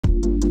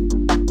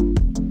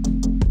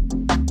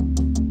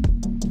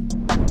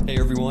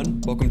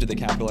everyone. Welcome to the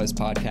Capitalized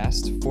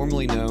Podcast,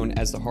 formerly known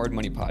as the Hard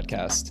Money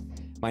Podcast.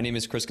 My name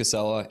is Chris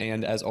Casella,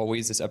 and as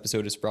always, this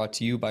episode is brought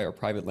to you by our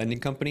private lending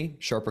company,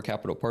 Sharper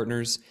Capital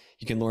Partners.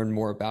 You can learn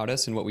more about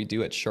us and what we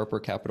do at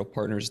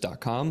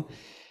sharpercapitalpartners.com.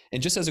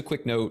 And just as a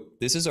quick note,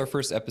 this is our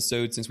first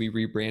episode since we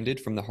rebranded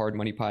from the Hard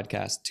Money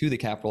Podcast to the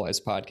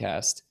Capitalized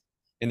Podcast.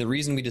 And the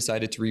reason we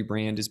decided to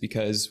rebrand is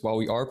because while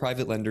we are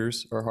private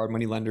lenders or hard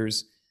money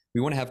lenders,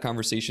 we want to have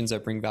conversations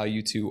that bring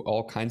value to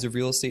all kinds of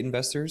real estate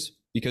investors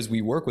because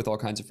we work with all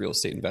kinds of real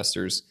estate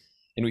investors.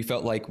 And we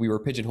felt like we were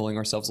pigeonholing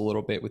ourselves a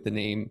little bit with the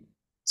name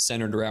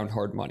centered around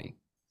hard money.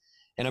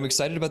 And I'm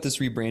excited about this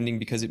rebranding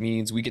because it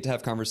means we get to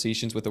have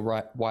conversations with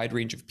a wide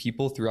range of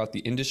people throughout the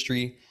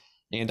industry.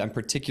 And I'm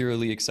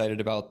particularly excited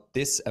about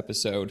this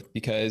episode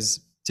because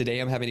today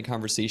I'm having a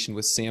conversation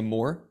with Sam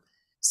Moore.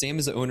 Sam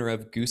is the owner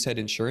of Goosehead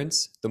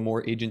Insurance, the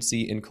Moore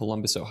Agency in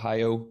Columbus,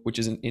 Ohio, which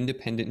is an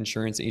independent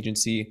insurance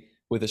agency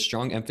with a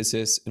strong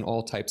emphasis in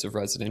all types of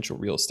residential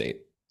real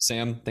estate.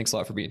 Sam, thanks a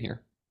lot for being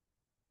here.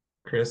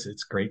 Chris,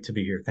 it's great to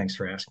be here. Thanks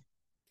for asking.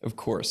 Of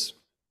course.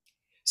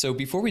 So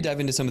before we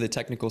dive into some of the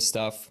technical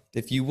stuff,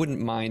 if you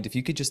wouldn't mind, if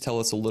you could just tell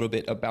us a little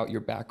bit about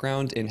your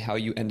background and how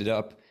you ended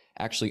up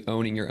actually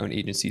owning your own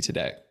agency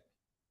today.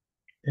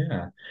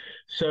 Yeah.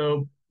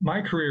 So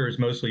my career has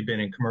mostly been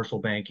in commercial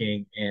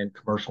banking and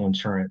commercial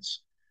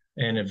insurance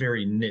and a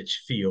very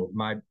niche field.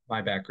 My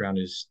background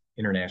is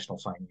international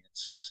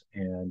finance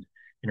and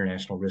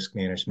international risk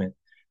management.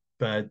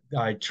 But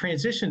I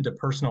transitioned to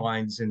personal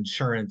lines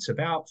insurance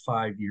about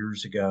 5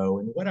 years ago.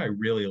 And what I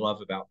really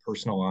love about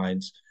personal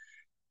lines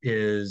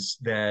is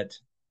that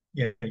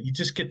you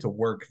just get to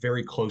work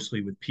very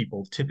closely with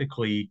people.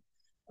 Typically,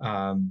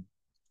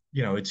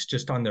 it's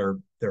just on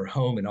their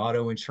home and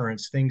auto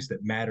insurance, things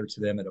that matter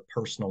to them at a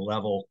personal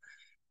level.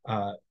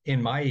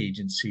 In my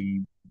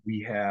agency,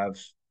 we have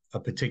a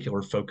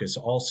particular focus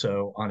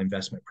also on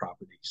investment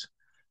properties.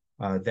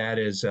 That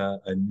is a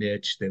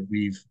niche that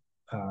we've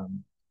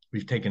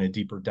taken a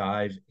deeper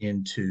dive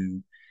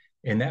into,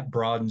 and that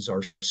broadens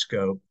our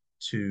scope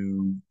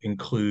to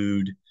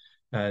include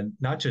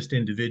not just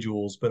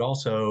individuals, but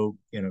also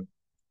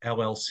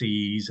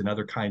LLCs and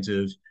other kinds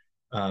of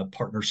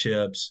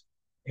partnerships.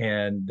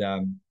 And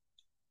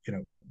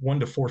 1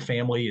 to 4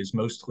 family is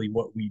mostly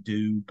what we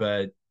do,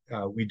 but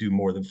we do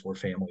more than 4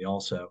 family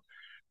also.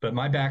 But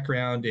my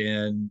background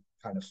in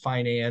kind of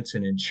finance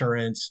and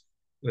insurance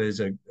is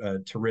a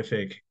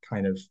terrific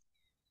kind of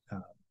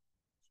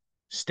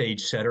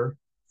stage setter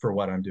for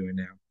what I'm doing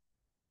now.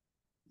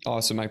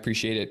 Awesome. I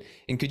appreciate it.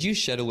 And could you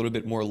shed a little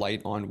bit more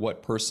light on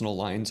what personal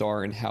lines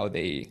are and how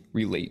they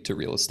relate to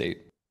real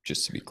estate,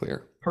 just to be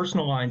clear?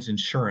 Personal lines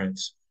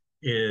insurance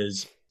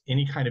is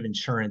any kind of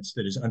insurance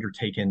that is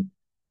undertaken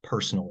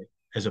personally,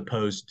 as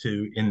opposed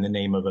to in the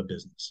name of a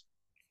business.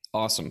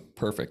 Awesome.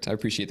 Perfect. I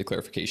appreciate the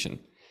clarification.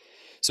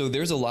 So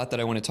there's a lot that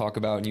I want to talk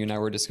about, and you and I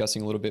were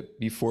discussing a little bit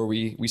before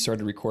we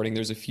started recording.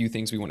 There's a few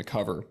things we want to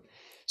cover.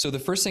 So the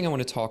first thing I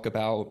want to talk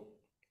about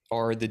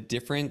are the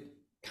different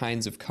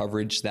kinds of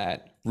coverage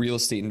that real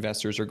estate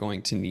investors are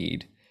going to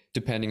need,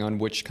 depending on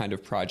which kind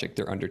of project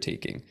they're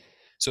undertaking.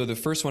 So the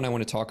first one I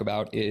want to talk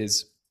about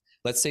is,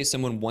 let's say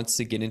someone wants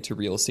to get into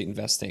real estate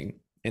investing,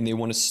 and they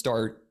want to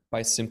start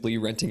by simply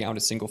renting out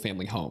a single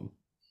family home.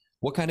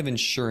 What kind of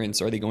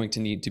insurance are they going to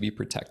need to be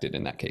protected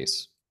in that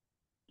case?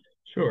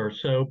 Sure.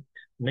 So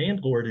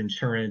landlord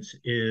insurance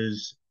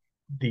is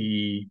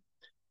the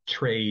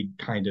trade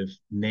kind of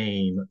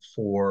name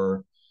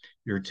for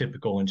your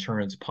typical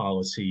insurance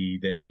policy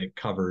that it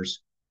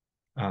covers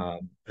a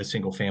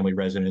single family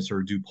residence or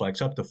a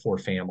duplex up to 4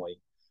 family.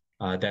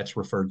 That's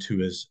referred to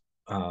as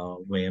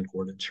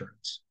landlord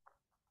insurance.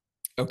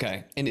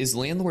 Okay. And is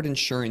landlord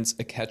insurance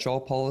a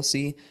catch-all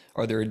policy?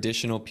 Are there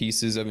additional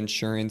pieces of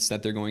insurance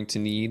that they're going to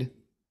need?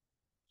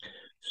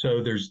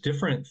 So there's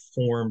different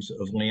forms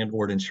of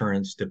landlord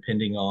insurance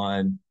depending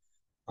on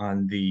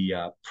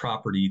the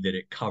property that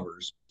it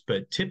covers.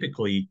 But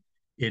typically,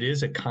 it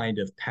is a kind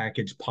of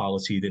package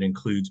policy that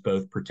includes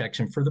both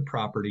protection for the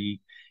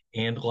property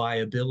and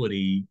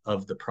liability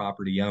of the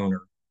property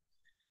owner.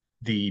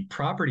 The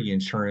property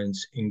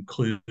insurance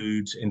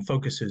includes and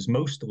focuses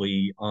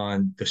mostly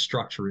on the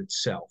structure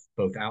itself,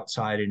 both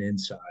outside and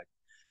inside.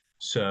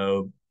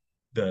 So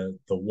the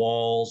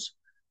walls,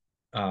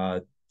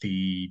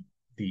 the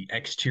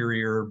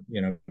exterior,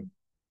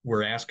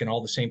 we're asking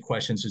all the same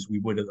questions as we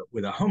would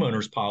with a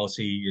homeowner's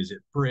policy. Is it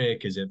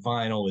brick? Is it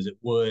vinyl? Is it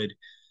wood?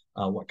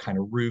 What kind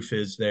of roof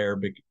is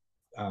there?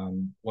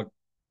 What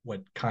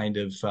kind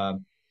of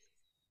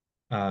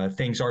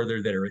things are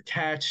there that are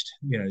attached?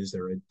 Is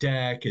there a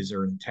deck? Is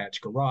there an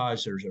attached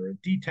garage? Is there a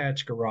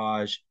detached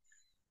garage?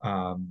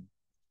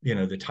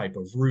 The type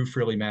of roof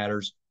really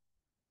matters.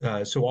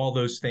 So all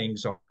those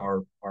things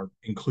are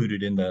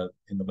included in the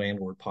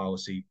landlord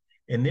policy.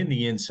 And then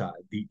the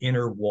inside, the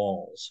inner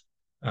walls,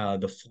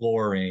 the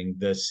flooring,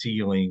 the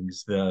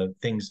ceilings, the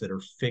things that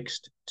are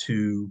fixed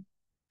to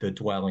the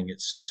dwelling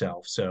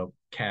itself. So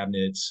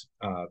cabinets,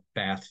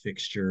 bath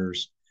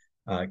fixtures,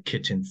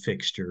 kitchen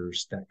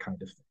fixtures, that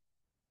kind of thing.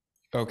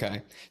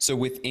 Okay. So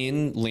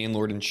within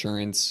landlord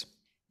insurance,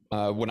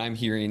 what I'm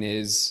hearing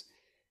is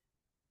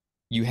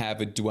you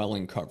have a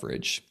dwelling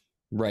coverage,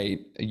 right?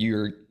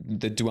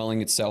 The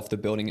dwelling itself, the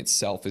building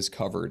itself is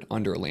covered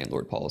under a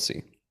landlord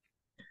policy.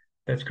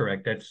 That's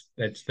correct.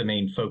 That's the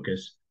main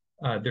focus.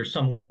 There's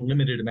some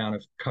limited amount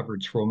of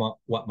coverage for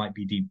what might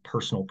be deemed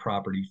personal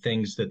property,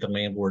 things that the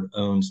landlord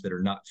owns that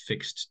are not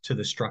fixed to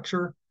the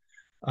structure.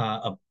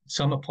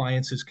 Some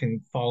appliances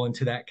can fall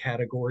into that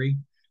category,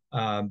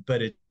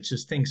 but it's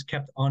just things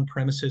kept on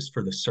premises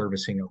for the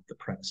servicing of the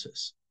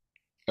premises.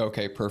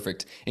 Okay,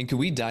 perfect. And could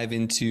we dive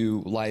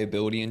into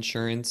liability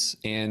insurance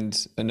and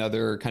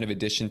another kind of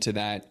addition to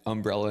that,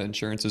 umbrella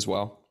insurance as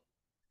well?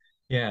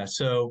 Yeah,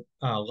 so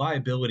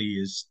liability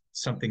is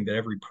something that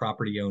every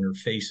property owner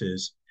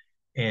faces,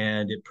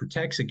 and it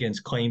protects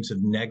against claims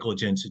of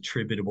negligence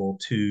attributable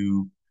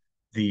to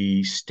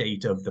the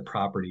state of the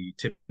property,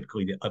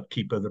 typically the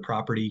upkeep of the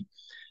property.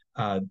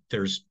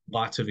 There's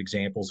lots of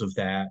examples of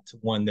that.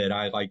 One that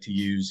I like to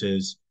use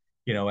is,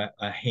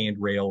 a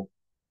handrail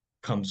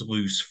comes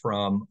loose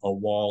from a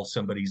wall,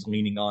 somebody's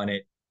leaning on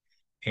it,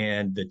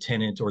 and the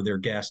tenant or their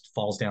guest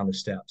falls down the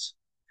steps.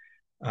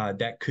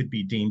 That could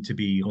be deemed to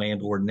be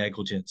landlord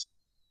negligence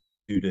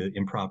due to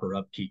improper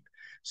upkeep.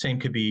 Same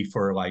could be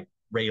for like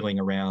railing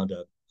around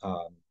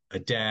a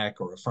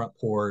deck or a front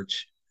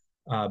porch.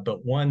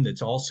 But one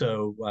that's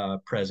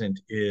also present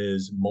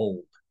is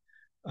mold.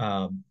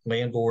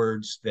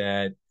 Landlords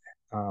that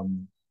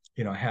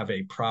have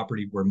a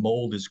property where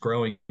mold is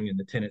growing and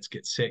the tenants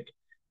get sick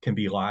can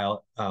be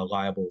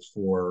liable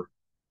for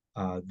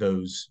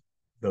those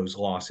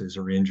losses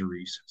or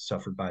injuries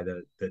suffered by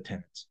the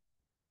tenants.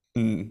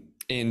 Mm.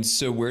 And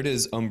so, where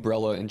does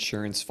umbrella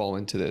insurance fall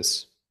into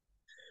this?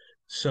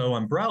 So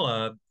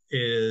umbrella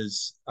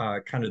is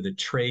kind of the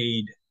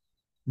trade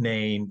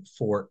name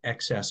for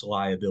excess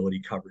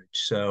liability coverage.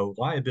 So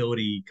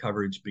liability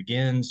coverage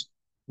begins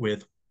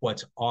with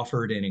what's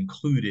offered and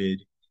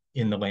included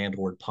in the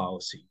landlord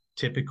policy.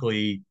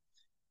 Typically,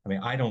 I mean,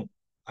 I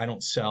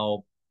don't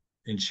sell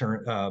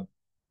insurance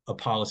a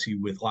policy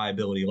with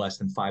liability less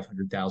than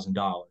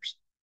 $500,000,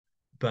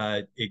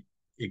 but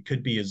it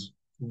could be as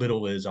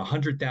little as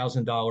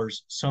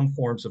 $100,000. Some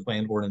forms of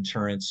landlord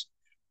insurance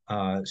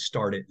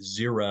start at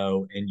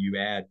zero, and you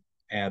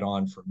add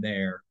on from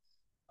there.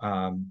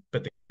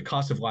 But the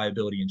cost of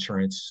liability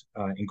insurance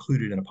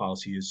included in a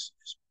policy is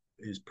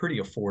pretty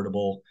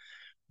affordable.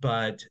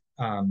 But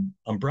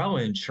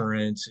umbrella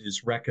insurance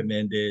is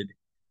recommended,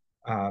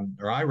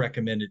 or I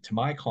recommend it to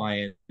my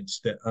clients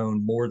that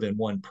own more than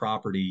one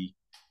property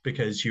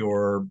because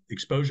your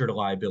exposure to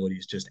liability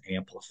is just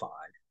amplified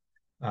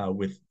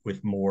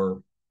with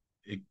more,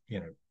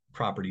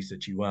 properties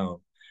that you own.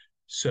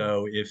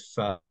 So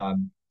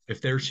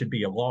if there should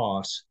be a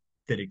loss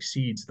that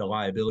exceeds the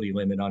liability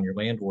limit on your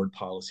landlord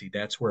policy,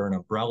 that's where an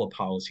umbrella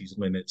policy's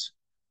limits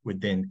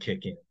would then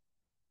kick in.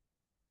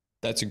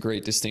 That's a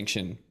great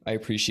distinction. I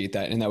appreciate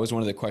that. And that was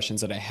one of the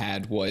questions that I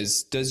had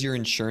was, does your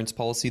insurance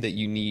policy that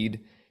you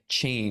need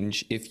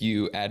change if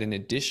you add an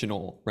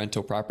additional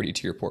rental property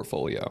to your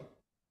portfolio?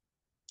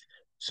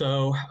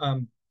 So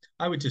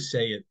I would just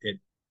say it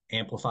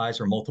amplifies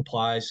or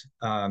multiplies.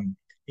 And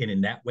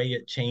in that way,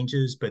 it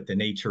changes, but the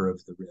nature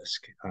of the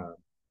risk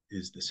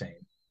is the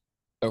same.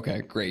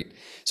 Okay, great.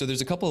 So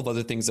there's a couple of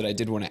other things that I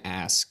did want to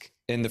ask.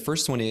 And the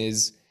first one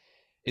is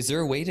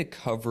there a way to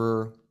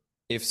cover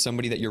if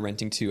somebody that you're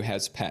renting to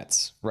has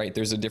pets, right?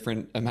 There's a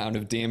different amount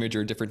of damage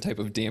or a different type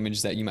of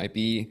damage that you might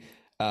be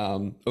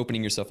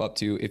opening yourself up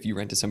to if you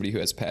rent to somebody who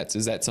has pets.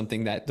 Is that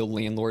something that the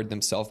landlord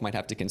themselves might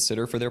have to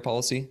consider for their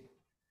policy?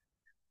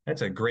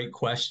 That's a great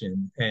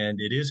question. And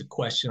it is a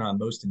question on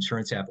most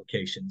insurance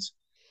applications.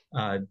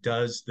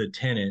 Does the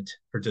tenant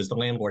or does the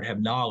landlord have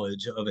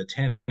knowledge of a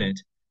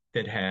tenant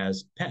that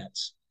has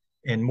pets?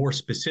 And more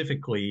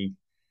specifically,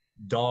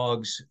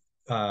 dogs,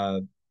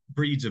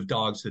 breeds of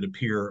dogs that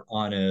appear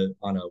on a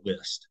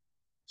list.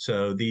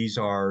 So these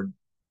are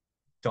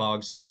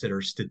dogs that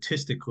are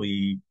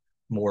statistically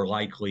more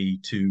likely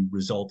to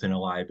result in a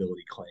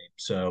liability claim.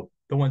 So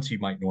the ones you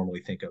might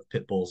normally think of,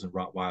 pit bulls and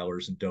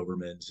Rottweilers and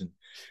Dobermans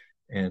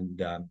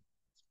and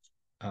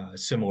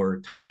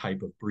similar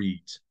type of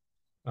breeds.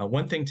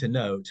 One thing to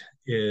note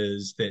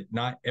is that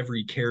not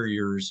every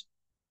carrier's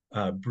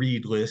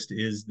breed list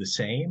is the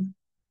same.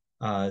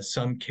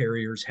 Some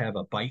carriers have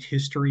a bite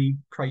history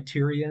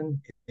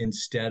criterion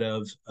instead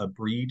of a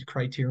breed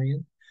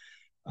criterion.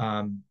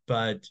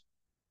 But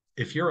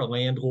if you're a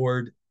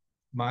landlord,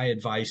 my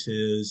advice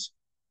is,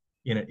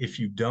 if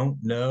you don't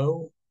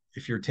know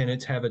if your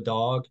tenants have a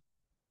dog,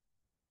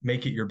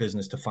 make it your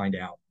business to find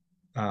out,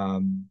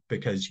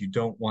 because you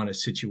don't want a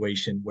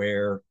situation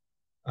where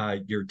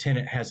your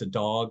tenant has a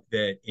dog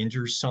that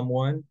injures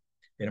someone,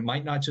 and it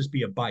might not just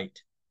be a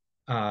bite.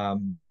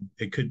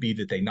 It could be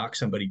that they knock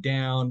somebody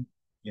down.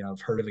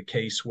 I've heard of a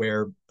case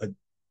where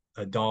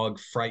a dog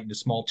frightened a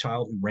small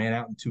child who ran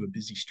out into a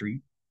busy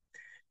street.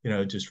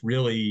 Just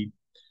really,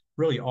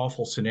 really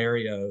awful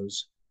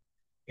scenarios.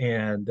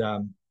 And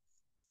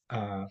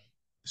uh,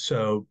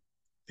 so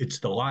it's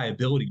the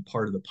liability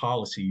part of the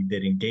policy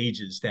that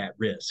engages that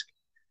risk.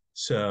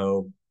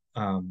 So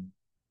um,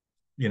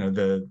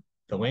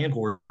 the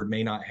landlord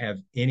may not have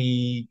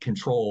any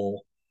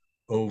control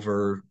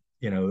over,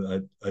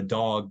 a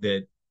dog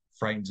that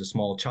frightens a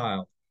small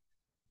child.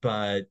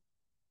 But,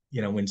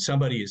 when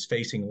somebody is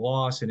facing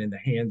loss and in the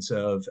hands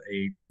of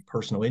a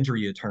personal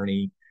injury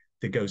attorney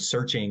that goes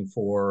searching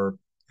for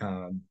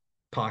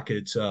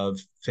pockets of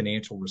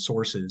financial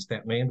resources,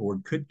 that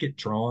landlord could get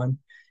drawn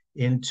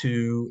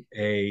into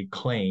a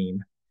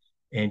claim,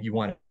 and you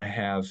want to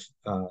have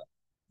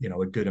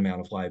a good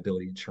amount of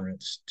liability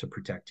insurance to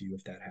protect you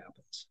if that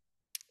happens.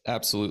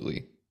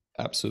 Absolutely.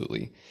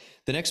 Absolutely.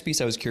 The next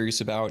piece I was curious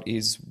about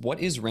is, what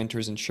is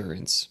renter's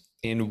insurance,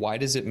 and why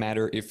does it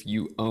matter if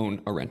you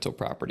own a rental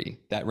property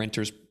that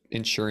renter's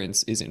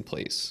insurance is in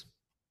place?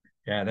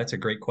 Yeah, that's a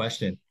great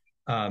question.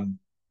 Um,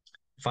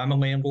 if I'm a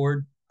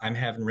landlord, I'm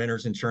having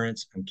renter's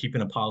insurance, I'm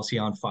keeping a policy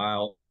on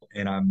file,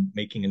 and I'm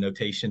making a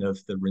notation of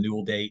the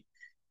renewal date.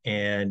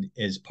 And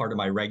as part of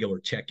my regular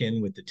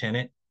check-in with the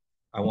tenant,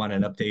 I want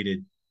an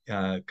updated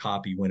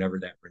copy whenever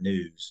that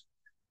renews.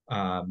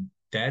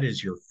 That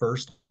is your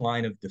first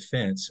line of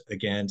defense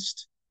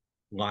against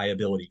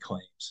liability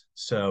claims.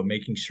 So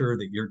making sure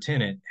that your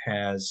tenant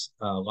has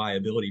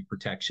liability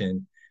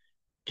protection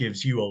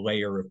gives you a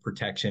layer of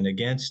protection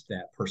against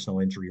that personal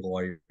injury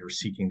lawyer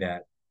seeking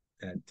that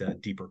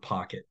deeper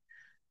pocket.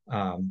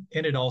 And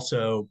it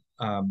also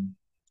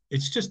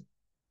it's just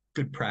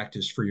good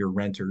practice for your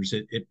renters.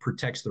 It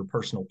protects their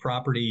personal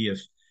property.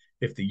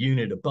 If the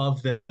unit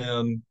above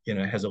them,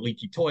 has a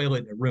leaky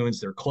toilet and it ruins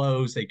their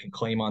clothes,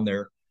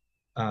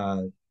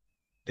 uh,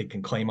 they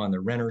can claim on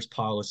their renter's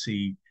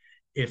policy.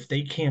 If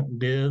they can't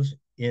live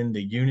in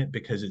the unit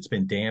because it's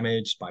been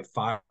damaged by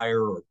fire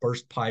or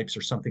burst pipes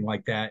or something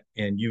like that,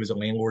 and you as a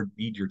landlord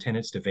need your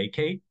tenants to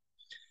vacate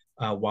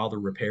while the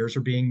repairs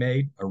are being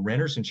made, a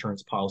renter's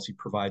insurance policy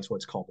provides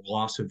what's called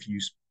loss of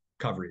use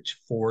coverage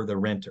for the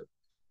renter.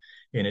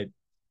 And it's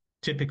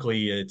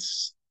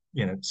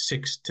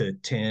 6 to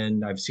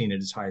 10. I've seen it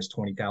as high as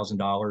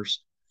 $20,000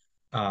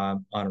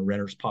 on a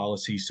renter's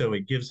policy. So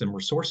it gives them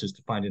resources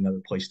to find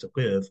another place to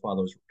live while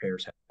those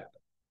repairs happen.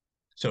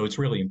 So it's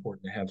really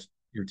important to have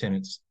your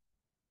tenants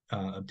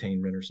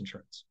obtain renter's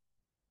insurance.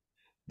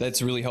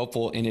 That's really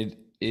helpful, and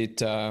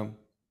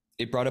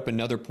it brought up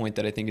another point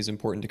that I think is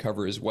important to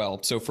cover as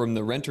well. So from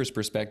the renter's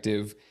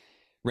perspective,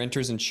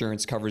 renter's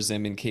insurance covers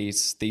them in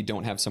case they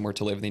don't have somewhere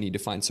to live. They need to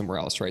find somewhere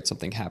else, right?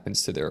 Something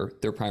happens to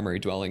their primary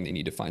dwelling. They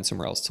need to find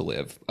somewhere else to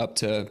live, up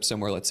to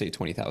somewhere, let's say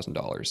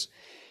 $20,000.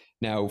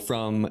 Now,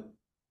 from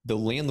the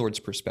landlord's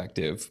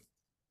perspective,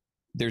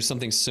 there's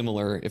something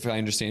similar, if I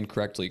understand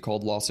correctly,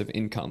 called loss of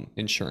income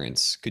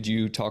insurance. Could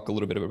you talk a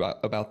little bit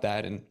about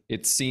that? And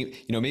it seems,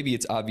 maybe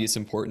it's obvious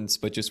importance,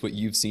 but just what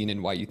you've seen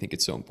and why you think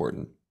it's so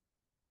important.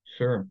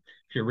 Sure.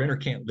 If your renter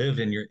can't live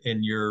in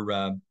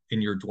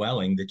your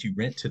dwelling that you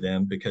rent to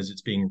them because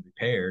it's being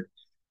repaired,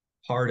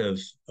 part of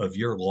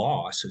your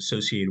loss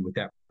associated with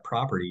that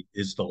property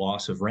is the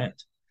loss of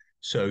rent.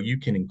 So you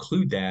can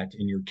include that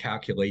in your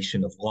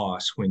calculation of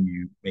loss when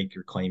you make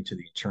your claim to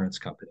the insurance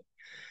company.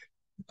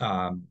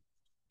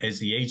 As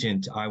the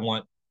agent, I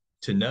want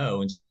to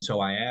know, and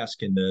so I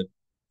ask in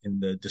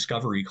the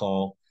discovery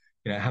call,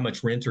 how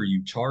much rent are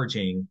you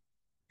charging?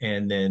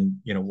 And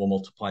then we'll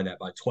multiply that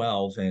by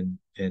 12,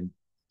 and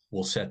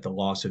we'll set the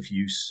loss of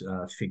use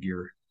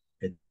figure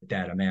at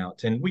that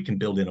amount, and we can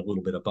build in a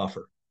little bit of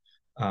buffer,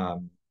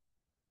 um,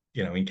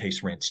 in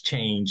case rents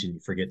change and you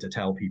forget to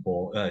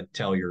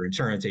tell your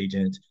insurance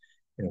agent.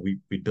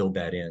 We build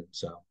that in.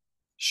 So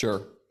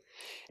Sure.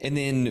 And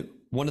then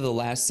one of the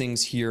last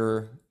things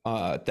here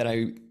that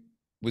I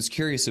was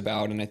curious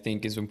about, and I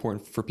think is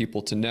important for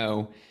people to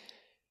know,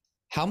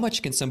 how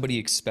much can somebody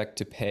expect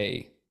to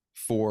pay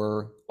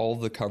for all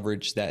the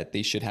coverage that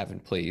they should have in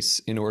place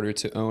in order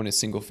to own a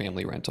single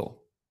family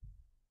rental?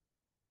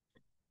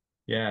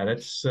 yeah,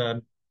 that's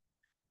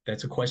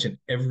a question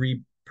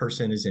every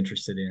person is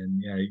interested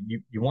in.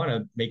 You want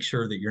to make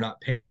sure that you're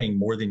not paying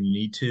more than you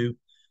need to,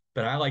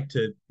 but I like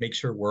to make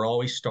sure we're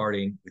always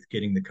starting with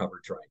getting the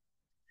coverage right.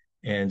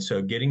 And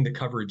so getting the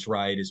coverage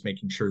right is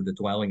making sure the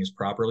dwelling is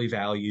properly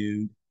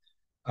valued,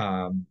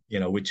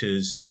 which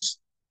is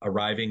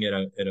arriving at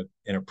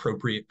an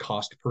appropriate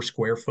cost per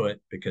square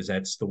foot, because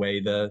that's the way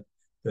the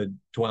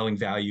dwelling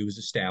value is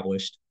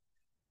established.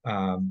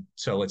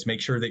 So let's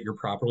make sure that you're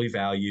properly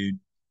valued.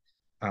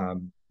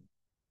 Um,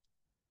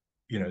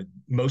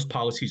 Most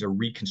policies are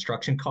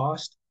reconstruction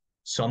cost.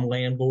 Some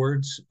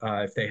landlords,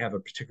 if they have a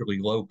particularly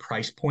low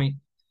price point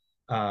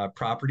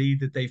property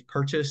that they've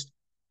purchased,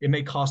 it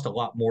may cost a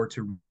lot more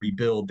to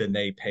rebuild than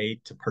they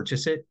paid to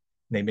purchase it.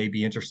 And they may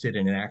be interested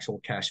in an actual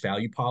cash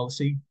value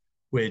policy,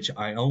 which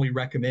I only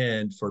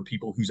recommend for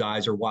people whose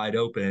eyes are wide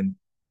open,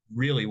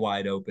 really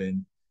wide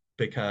open,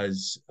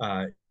 because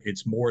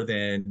it's more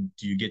than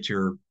do you get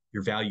your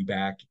value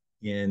back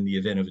in the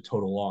event of a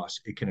total loss.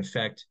 It can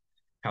affect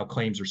how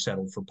claims are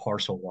settled for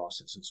partial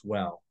losses as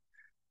well.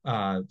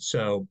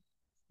 So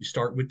you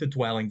start with the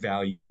dwelling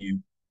value,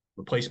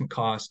 replacement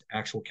cost,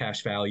 actual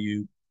cash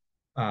value,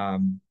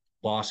 um,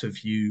 loss of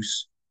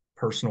use,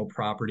 personal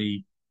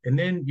property. And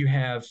then you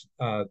have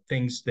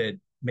things that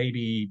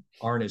maybe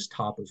aren't as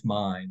top of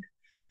mind,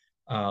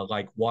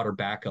 like water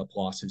backup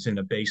losses in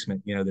a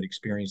basement, that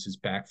experiences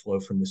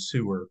backflow from the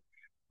sewer.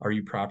 Are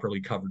you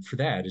properly covered for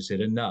that? Is it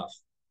enough?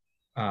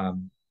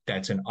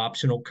 That's an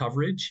optional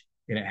coverage,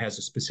 and it has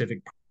a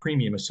specific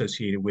premium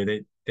associated with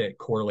it that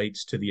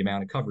correlates to the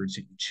amount of coverage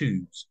that you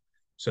choose.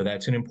 So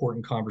that's an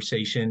important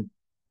conversation.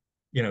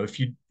 If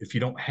you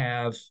don't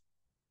have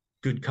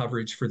good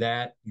coverage for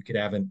that, you could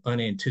have an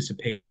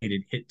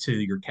unanticipated hit to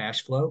your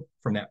cash flow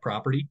from that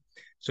property.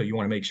 So you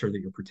want to make sure that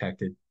you're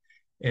protected.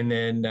 And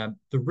then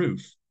the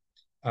roof.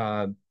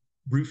 Uh,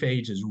 Roof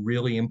age is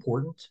really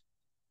important.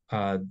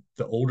 The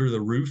older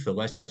the roof, the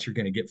less you're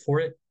going to get for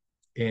it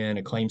in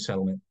a claim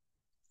settlement.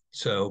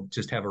 So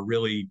just have a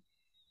really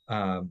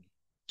um,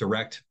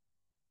 direct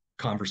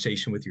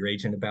conversation with your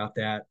agent about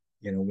that.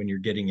 When you're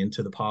getting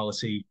into the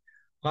policy,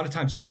 a lot of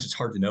times it's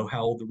hard to know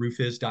how old the roof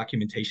is.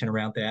 Documentation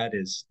around that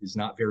is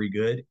not very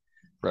good,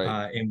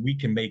 Right. and we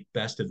can make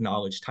best of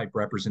knowledge type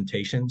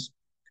representations.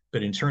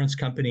 But insurance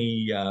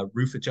company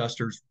roof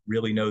adjusters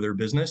really know their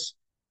business,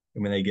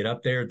 and when they get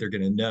up there, they're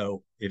going to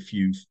know if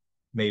you've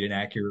made an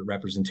accurate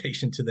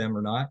representation to them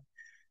or not.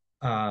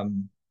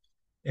 Um,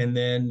 and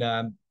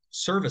then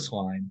service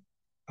line.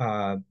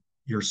 Uh,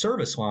 your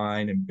service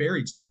line and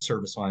buried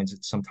service lines,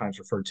 it's sometimes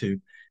referred to,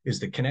 is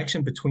the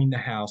connection between the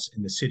house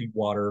and the city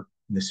water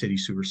and the city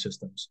sewer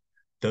systems.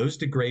 Those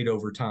degrade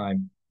over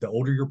time. The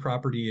older your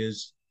property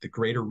is, the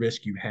greater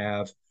risk you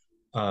have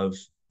of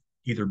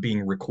either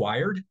being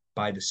required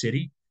by the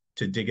city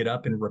to dig it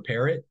up and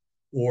repair it,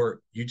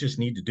 or you just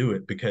need to do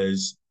it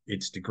because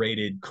it's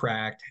degraded,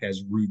 cracked,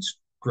 has roots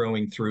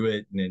growing through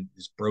it, and it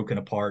is broken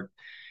apart.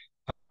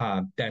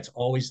 That's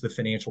always the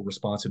financial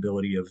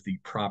responsibility of the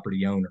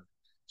property owner.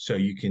 So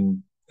you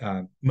can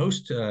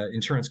most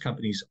insurance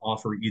companies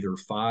offer either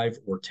 $5,000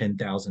 or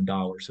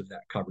 $10,000 of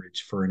that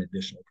coverage for an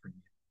additional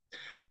premium.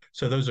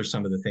 So those are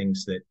some of the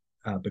things that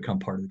become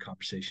part of the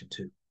conversation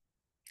too.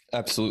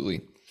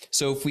 Absolutely.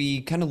 So if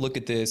we kind of look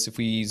at this, if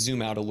we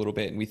zoom out a little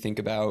bit and we think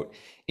about,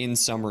 in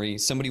summary,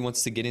 somebody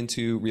wants to get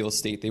into real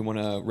estate, they want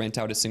to rent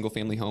out a single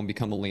family home,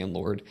 become a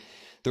landlord.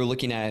 They're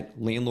looking at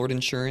landlord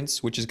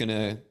insurance, which is going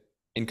to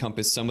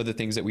encompass some of the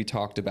things that we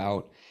talked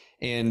about,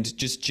 and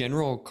just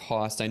general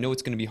cost. I know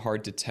it's going to be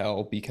hard to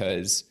tell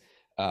because,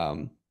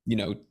 you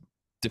know,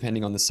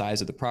 depending on the size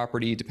of the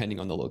property,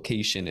 depending on the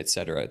location, et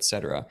cetera, it's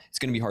going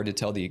to be hard to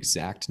tell the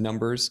exact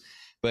numbers.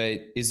 But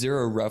is there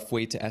a rough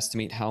way to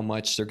estimate how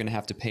much they're going to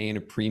have to pay in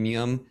a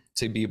premium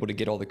to be able to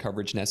get all the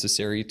coverage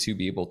necessary to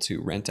be able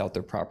to rent out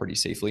their property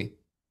safely?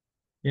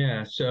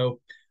 Yeah. So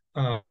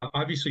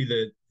obviously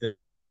the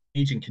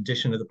age and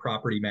condition of the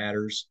property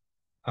matters.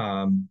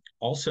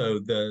 Also,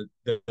 the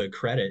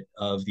credit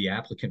of the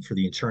applicant for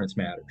the insurance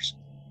matters.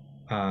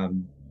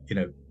 Um, you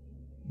know,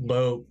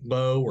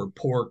 low or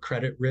poor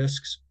credit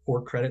risks,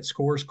 poor credit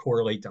scores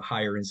correlate to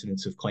higher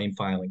incidence of claim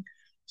filing.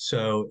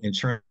 So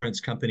insurance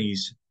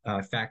companies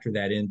factor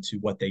that into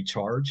what they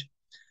charge.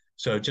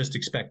 So just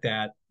expect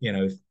that,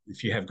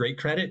 if you have great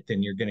credit,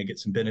 then you're going to get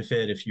some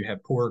benefit. If you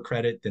have poor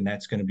credit, then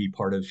that's going to be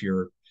part of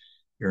your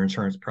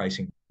insurance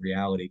pricing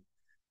reality.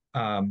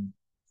 Um,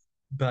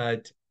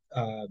 but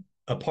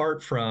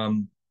apart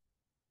from,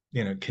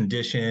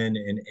 condition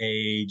and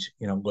age,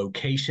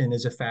 location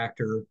is a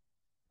factor.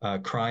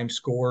 Crime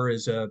score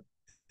is a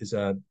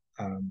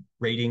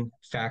rating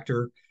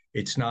factor.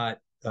 It's not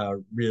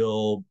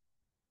real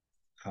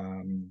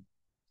um,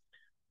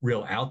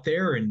 real out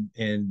there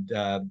and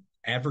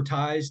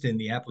advertised in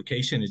the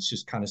application. It's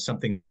just kind of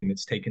something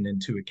that's taken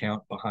into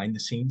account behind the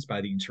scenes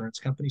by the insurance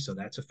company. So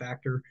that's a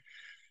factor.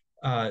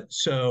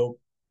 So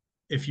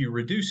if you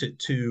reduce it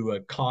to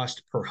a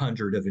cost per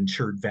hundred of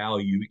insured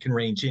value, it can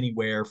range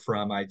anywhere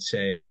from, I'd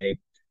say,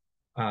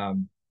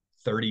 um,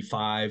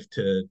 35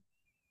 to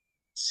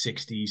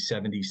 60,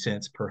 70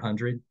 cents per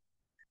hundred.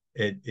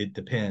 It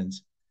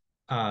depends.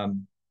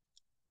 Um,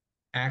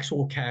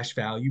 Actual cash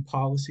value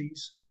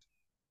policies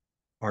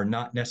are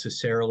not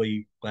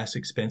necessarily less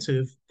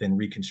expensive than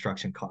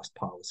reconstruction cost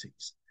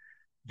policies.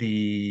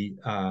 The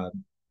uh,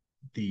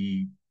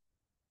 the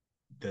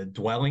the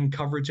dwelling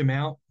coverage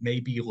amount may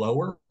be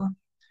lower,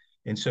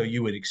 and so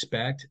you would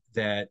expect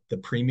that the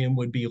premium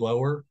would be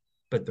lower,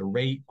 but the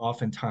rate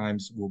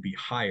oftentimes will be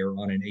higher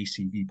on an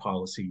ACV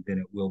policy than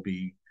it will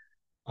be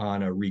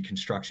on a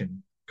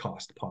reconstruction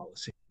cost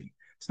policy.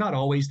 It's not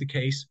always the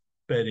case,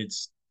 but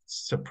it's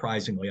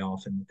surprisingly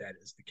often that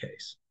is the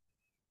case.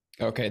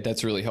 Okay,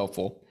 that's really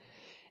helpful.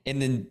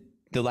 And then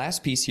the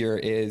last piece here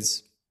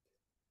is,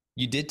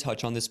 you did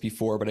touch on this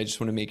before, but I just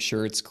want to make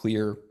sure it's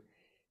clear.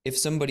 If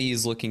somebody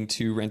is looking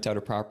to rent out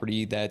a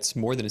property that's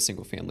more than a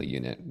single family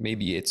unit,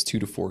 maybe it's 2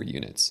 to 4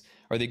 units,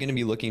 are they going to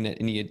be looking at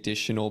any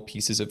additional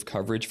pieces of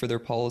coverage for their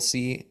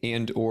policy,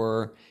 and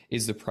or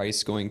is the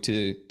price going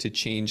to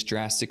change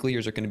drastically, or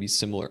is it going to be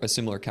a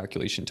similar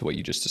calculation to what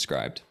you just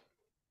described?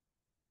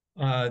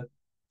 Uh,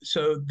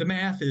 so the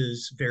math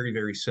is very,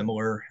 very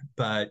similar,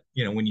 but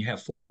when you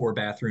have four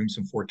bathrooms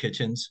and four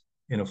kitchens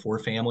in a four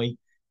family,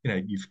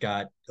 you've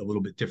got a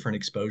little bit different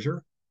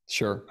exposure.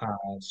 Sure.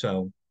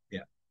 So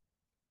yeah.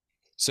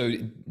 So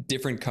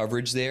different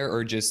coverage there,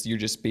 or just you're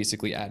just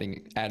basically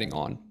adding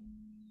on.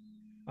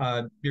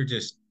 You're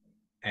just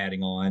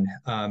adding on,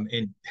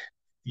 and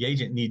the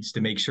agent needs to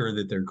make sure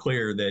that they're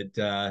clear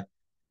that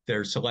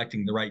they're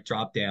selecting the right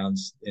drop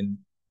downs. And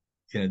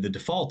the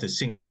default is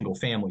single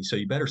family, so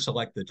you better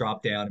select the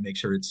drop down and make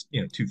sure it's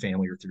two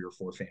family or three or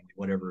four family,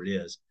 whatever it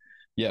is.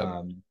 Yeah.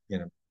 Um, you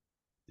know,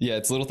 Yeah,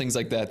 it's little things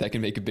like that that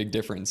can make a big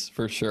difference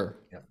for sure.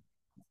 yeah.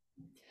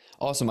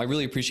 Awesome. I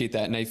really appreciate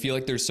that. And I feel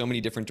like there's so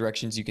many different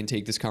directions you can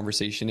take this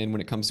conversation in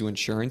when it comes to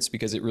insurance,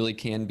 because it really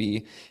can be,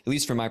 at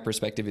least from my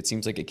perspective, it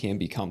seems like it can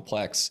be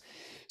complex.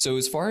 So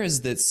as far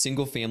as the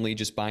single family,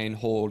 just buy and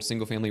hold,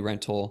 single family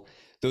rental,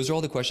 those are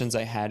all the questions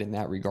I had in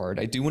that regard.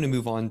 I do want to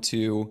move on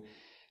to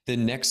the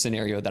next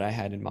scenario that I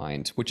had in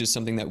mind, which is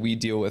something that we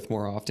deal with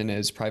more often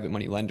as private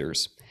money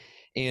lenders.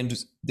 And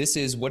this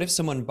is, what if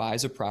someone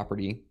buys a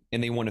property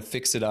and they want to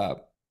fix it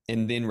up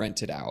and then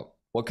rent it out?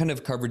 What kind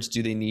of coverage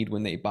do they need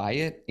when they buy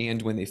it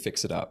and when they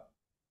fix it up?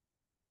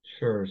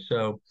 Sure.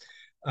 So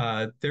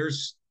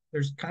there's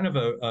kind of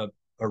a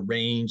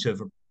range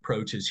of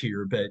approaches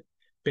here, but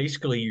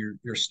basically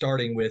you're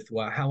starting with,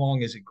 well, how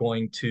long is it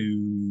going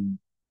to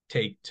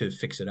take to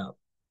fix it up?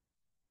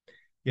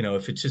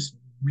 If it's just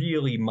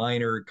really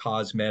minor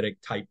cosmetic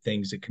type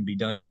things that can be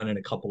done in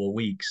a couple of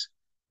weeks,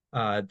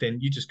 then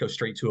you just go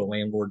straight to a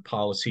landlord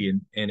policy,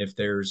 and if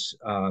there's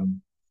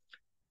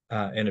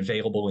an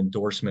available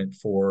endorsement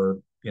for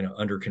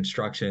under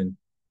construction,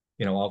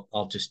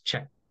 I'll just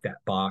check that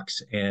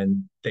box,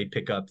 and they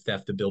pick up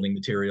theft of building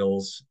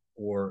materials,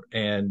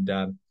 and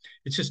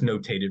it's just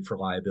notated for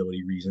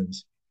liability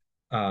reasons.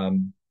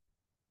 Um,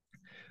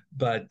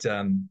 but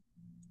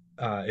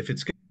if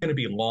it's going to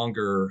be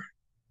longer,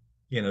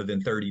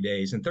 than 30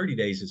 days, and 30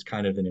 days is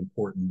kind of an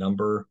important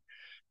number,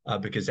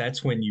 because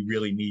that's when you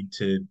really need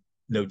to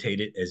notate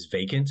it as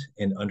vacant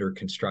and under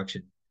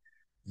construction.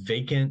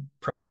 Vacant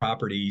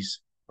properties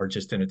are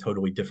just in a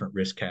totally different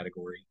risk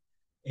category,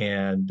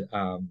 and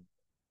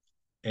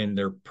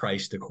they're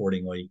priced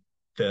accordingly.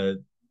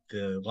 The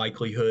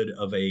likelihood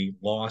of a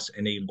loss,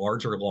 and a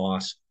larger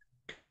loss,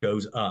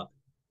 goes up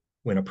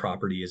when a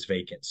property is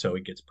vacant, so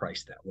it gets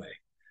priced that way.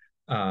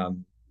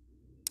 Um,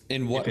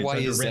 And if it's why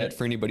under is that, rent,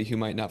 for anybody who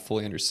might not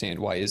fully understand?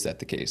 Why is that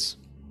the case?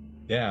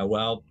 yeah,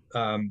 well,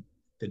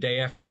 the day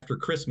after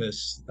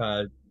Christmas,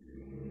 uh,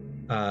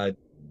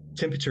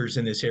 temperatures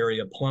in this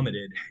area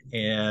plummeted,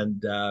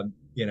 and um,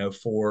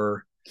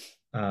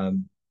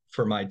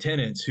 for my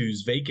tenants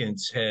whose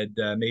vacants had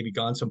maybe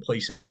gone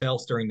someplace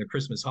else during the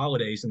Christmas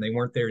holidays, and they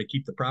weren't there to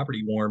keep the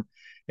property warm,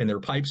 and their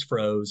pipes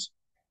froze.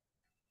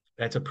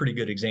 That's a pretty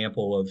good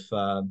example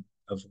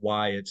of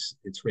why it's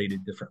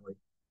rated differently.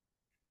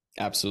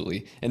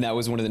 Absolutely. And that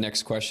was one of the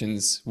next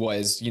questions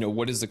was,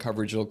 what does the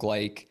coverage look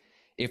like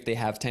if they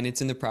have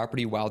tenants in the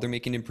property while they're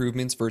making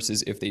improvements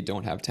versus if they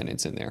don't have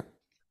tenants in there?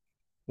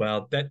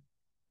 Well, that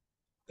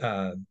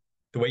uh,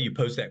 the way you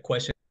pose that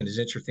question is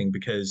interesting,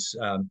 because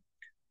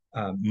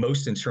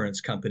most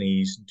insurance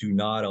companies do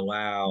not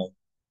allow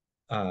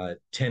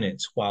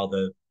tenants while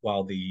the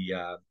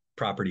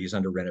property is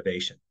under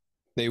renovation.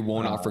 They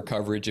won't offer Uh,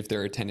 coverage if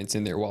there are tenants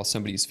in there while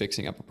somebody's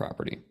fixing up a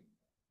property.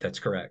 that's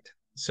correct.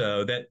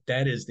 So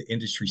that is the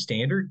industry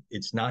standard.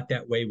 It's not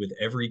that way with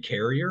every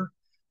carrier,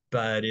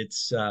 but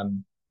it's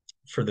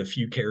for the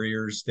few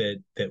carriers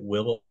that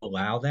will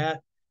allow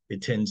that,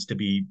 it tends to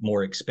be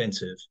more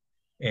expensive.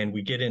 And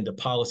we get into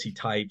policy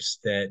types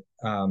that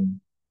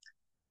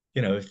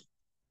if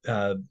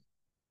uh,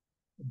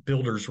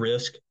 builder's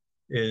risk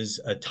is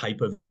a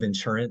type of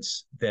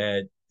insurance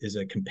that is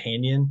a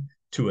companion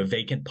to a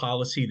vacant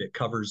policy that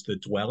covers the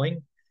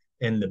dwelling,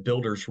 and the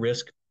builder's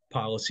risk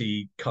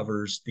policy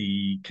covers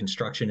the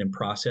construction and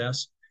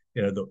process,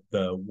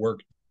 the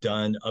work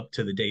done up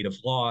to the date of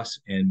loss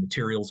and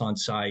materials on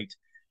site.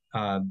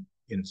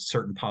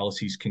 Certain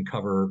policies can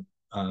cover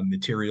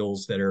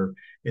materials that are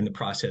in the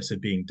process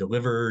of being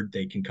delivered.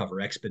 They can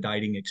cover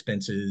expediting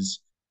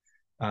expenses,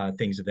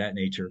 things of that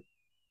nature.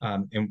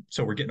 And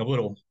so we're getting a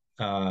little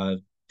uh,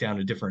 down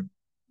a different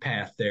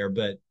path there,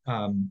 but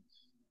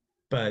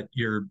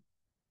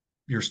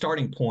your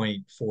starting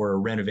point for a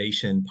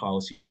renovation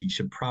policy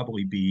should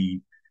probably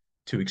be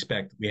to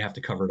expect we have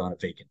to cover it on a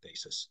vacant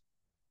basis,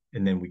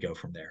 and then we go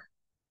from there.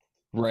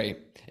 Right.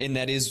 And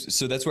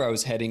so that's where I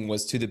was heading,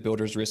 was to the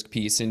builder's risk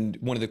piece. And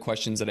one of the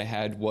questions that I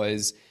had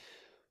was,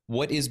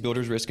 what is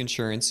builder's risk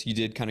insurance? You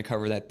did kind of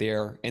cover that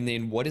there. And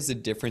then what is the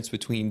difference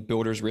between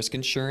builder's risk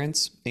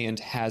insurance and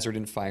hazard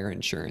and fire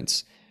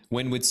insurance?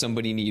 When would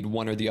somebody need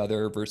one or the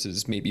other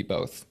versus maybe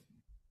both?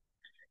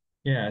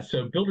 Yeah,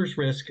 so builder's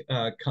risk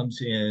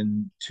comes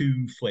in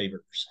two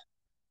flavors.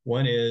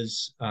 One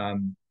is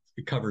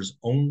it covers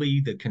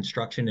only the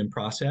construction and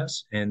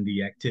process and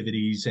the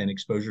activities and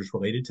exposures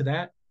related to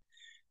that.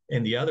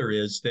 And the other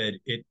is that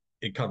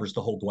it covers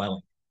the whole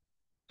dwelling.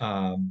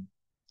 Um,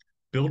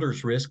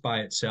 Builder's risk by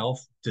itself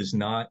does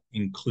not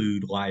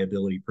include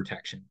liability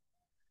protection.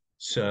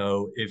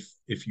 So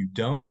if you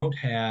don't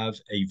have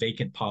a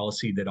vacant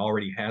policy that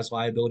already has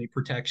liability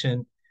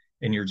protection,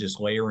 and you're just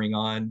layering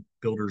on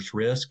builder's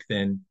risk,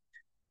 then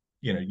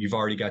you've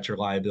already got your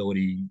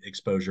liability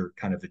exposure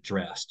kind of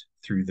addressed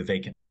through the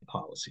vacant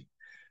policy.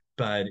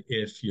 But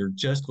if you're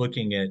just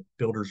looking at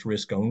builder's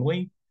risk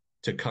only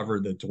to cover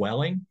the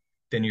dwelling,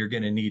 then you're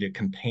going to need a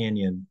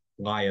companion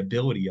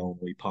liability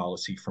only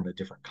policy from a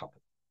different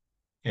company.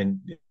 And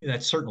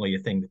that's certainly a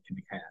thing that can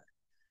be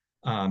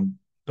had.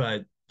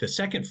 But the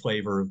second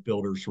flavor of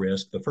builder's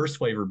risk, the first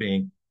flavor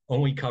being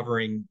only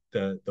covering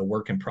the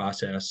work in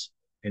process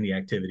and the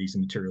activities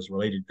and materials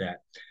related to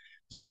that.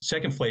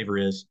 Second flavor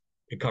is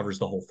it covers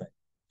the whole thing.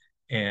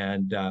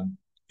 And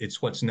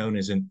it's what's known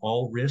as an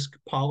all risk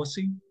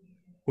policy,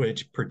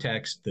 which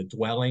protects the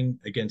dwelling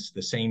against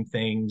the same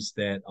things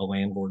that a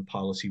landlord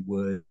policy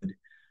would,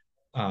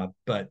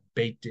 but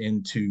baked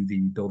into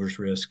the builder's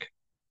risk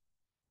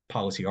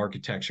policy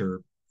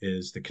architecture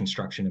is the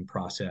construction and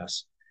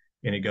process.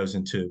 And it goes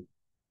into,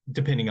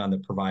 depending on the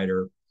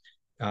provider,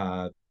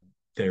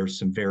 there's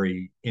some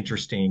very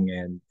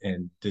interesting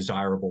and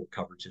desirable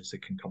coverages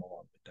that can come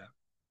along with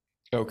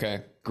that.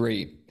 Okay,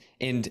 great.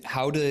 And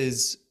how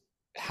does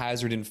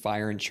hazard and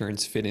fire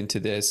insurance fit into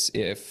this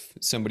if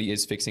somebody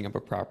is fixing up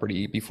a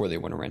property before they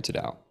want to rent it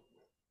out?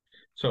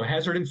 So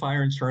hazard and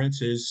fire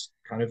insurance is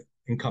kind of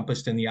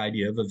encompassed in the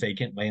idea of a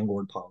vacant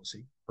landlord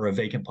policy or a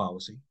vacant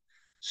policy.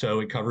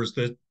 So it covers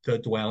the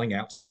dwelling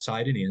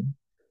outside and in.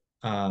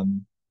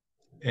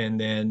 And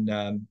then,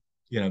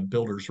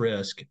 builder's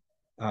risk,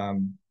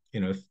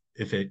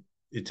 if it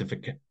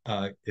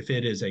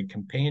is a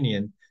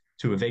companion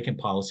to a vacant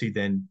policy,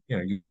 then,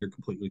 you're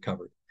completely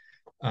covered.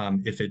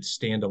 If it's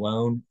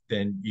standalone,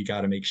 then you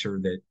got to make sure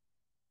that,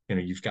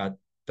 you've got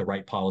the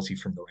right policy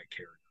from the right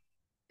carrier.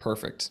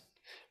 Perfect.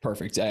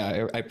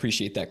 I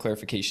appreciate that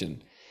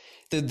clarification.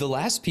 The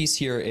last piece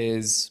here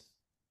is,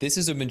 this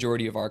is a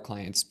majority of our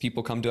clients.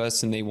 People come to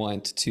us and they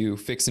want to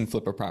fix and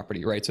flip a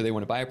property, right? So they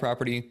want to buy a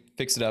property,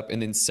 fix it up, and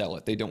then sell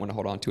it. They don't want to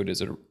hold on to it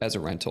as a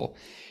rental.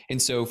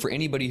 And so for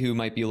anybody who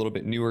might be a little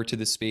bit newer to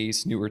the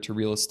space, newer to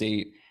real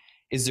estate,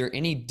 is there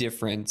any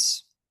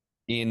difference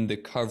in the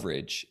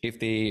coverage if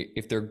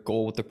their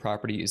goal with the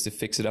property is to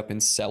fix it up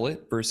and sell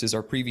it versus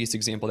our previous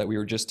example that we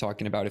were just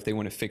talking about, if they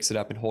want to fix it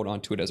up and hold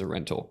on to it as a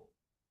rental?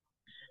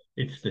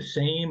 It's the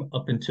same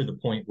up until the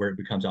point where it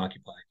becomes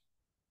occupied.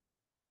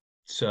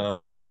 So,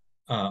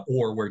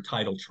 or where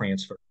title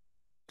transfer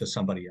to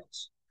somebody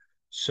else.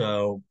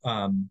 So,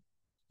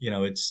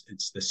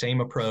 it's the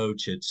same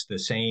approach. It's the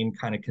same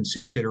kind of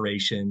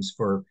considerations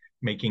for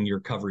making your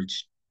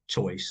coverage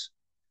choice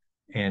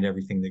and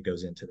everything that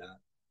goes into that.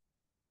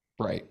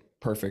 Right.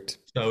 Perfect.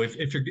 So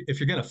if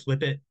you're going to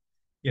flip it,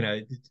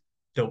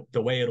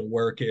 the way it'll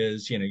work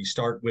is, you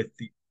start with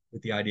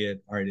the idea,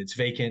 all right, it's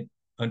vacant,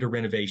 under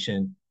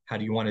renovation. How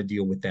do you want to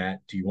deal with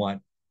that? Do you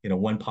want,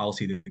 one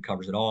policy that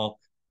covers it all?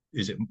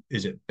 Is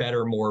it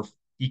better, more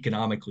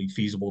economically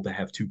feasible to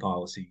have two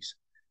policies?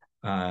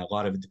 A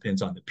lot of it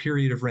depends on the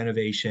period of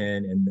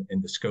renovation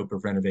and the scope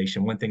of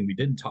renovation. One thing we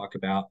didn't talk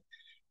about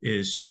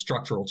is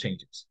structural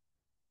changes.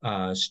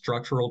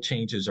 Structural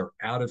changes are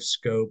out of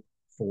scope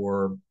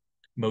for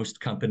most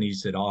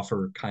companies that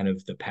offer kind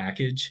of the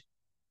package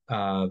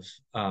of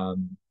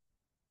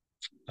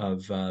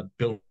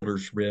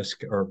builder's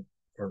risk or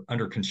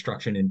under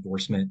construction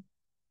endorsement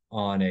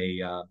on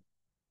a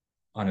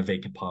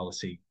vacant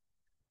policy.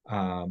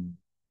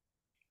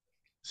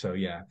 So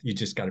yeah, you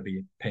just got to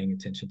be paying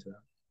attention to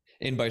that.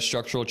 And by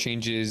structural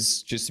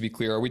changes, just to be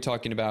clear, are we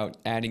talking about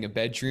adding a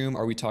bedroom?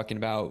 Are we talking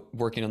about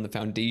working on the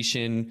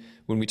foundation?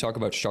 When we talk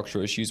about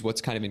structural issues,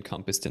 what's kind of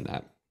encompassed in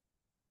that?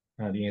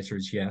 The answer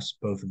is yes,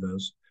 both of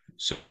those.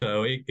 So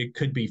it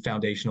could be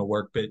foundational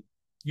work, but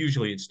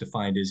usually it's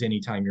defined as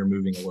anytime you're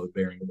moving a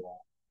load-bearing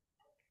wall.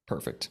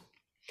 Perfect.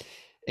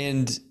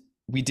 And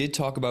we did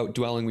talk about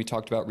dwelling. We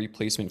talked about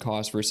replacement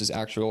cost versus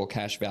actual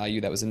cash value.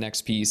 That was the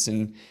next piece.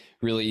 And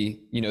really,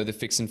 the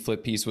fix and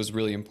flip piece was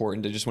really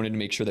important. I just wanted to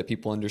make sure that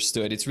people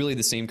understood. It's really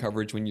the same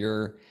coverage when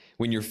you're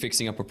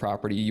fixing up a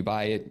property. You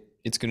buy it,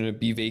 it's going to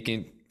be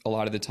vacant a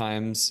lot of the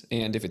times.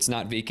 And if it's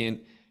not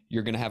vacant,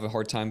 you're going to have a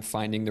hard time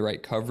finding the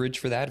right coverage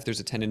for that if there's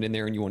a tenant in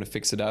there and you want to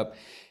fix it up.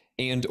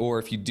 And or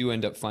if you do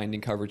end up finding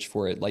coverage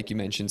for it, like you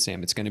mentioned,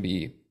 Sam, it's going to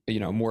be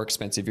more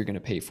expensive. You're going to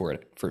pay for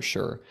it for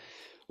sure.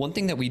 One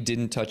thing that we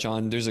didn't touch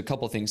on, there's a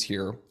couple things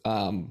here,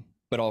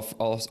 but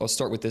I'll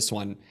start with this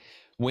one.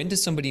 When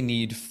does somebody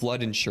need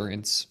flood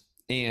insurance?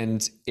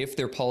 And if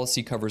their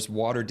policy covers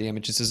water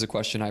damage, this is a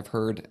question I've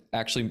heard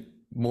actually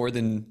more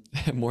than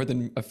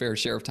a fair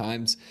share of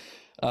times.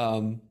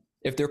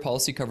 If their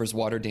policy covers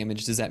water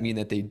damage, does that mean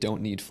that they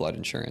don't need flood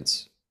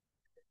insurance?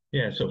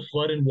 Yeah, so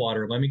flood and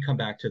water, let me come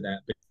back to that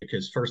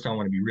because first I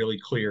want to be really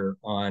clear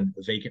on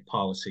the vacant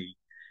policy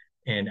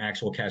and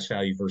actual cash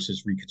value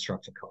versus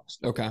reconstruction cost.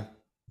 Okay.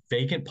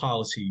 Vacant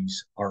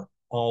policies are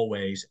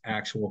always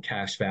actual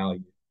cash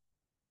value.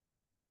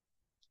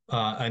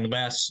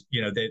 Unless,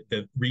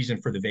 the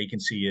reason for the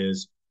vacancy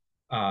is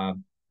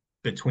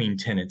between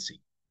tenancy.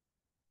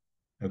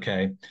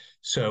 Okay.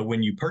 So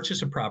when you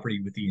purchase a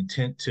property with the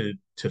intent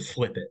to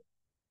flip it,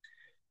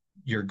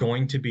 you're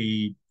going to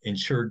be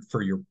insured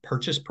for your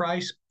purchase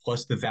price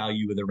plus the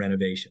value of the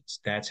renovations.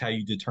 That's how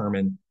you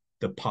determine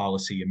the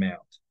policy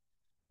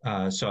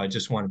amount. So I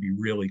just want to be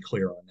really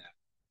clear on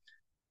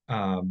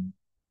that.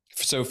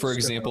 So, for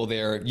example, So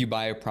there you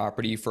buy a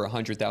property for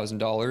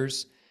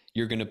 $100,000.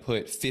 You're going to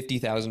put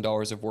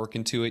 $50,000 of work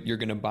into it. You're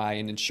going to buy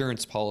an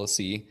insurance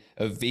policy,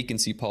 a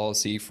vacancy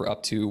policy for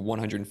up to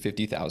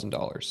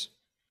 $150,000.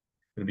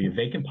 it'll be a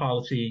vacant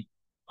policy,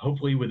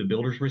 hopefully with a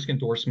builder's risk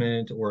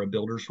endorsement or a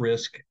builder's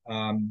risk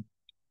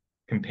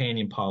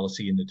companion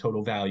policy, and the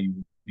total value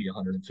would be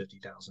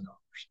 $150,000.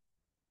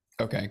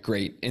 Okay,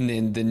 great. And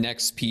then the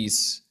next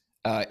piece,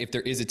 if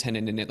there is a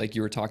tenant in it, like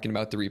you were talking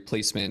about the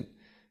replacement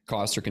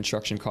cost or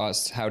construction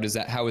costs, how is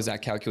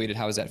that calculated?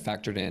 How is that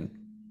factored in?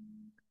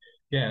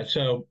 Yeah,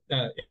 so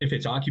if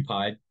it's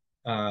occupied,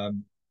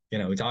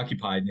 it's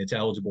occupied and it's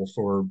eligible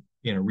for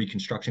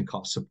reconstruction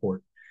cost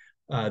support.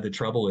 The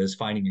trouble is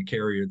finding a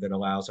carrier that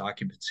allows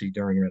occupancy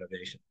during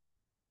renovation.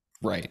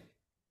 Right,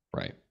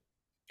 right.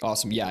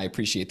 Awesome. Yeah, I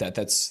appreciate that.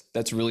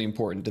 That's really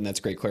important, and that's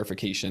great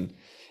clarification.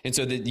 And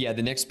so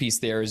the next piece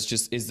there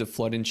is the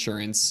flood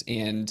insurance.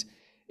 And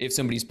if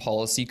somebody's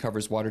policy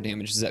covers water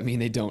damage, does that mean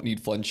they don't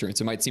need flood insurance?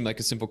 It might seem like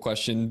a simple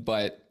question,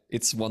 but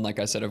it's one, like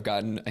I said, I've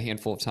gotten a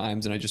handful of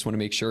times, and I just want to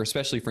make sure,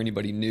 especially for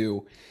anybody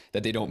new,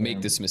 that they don't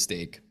make this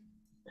mistake.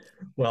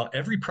 Well,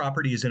 every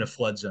property is in a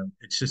flood zone.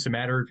 It's just a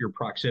matter of your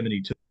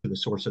proximity to the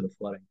source of the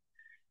flooding.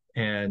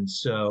 And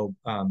so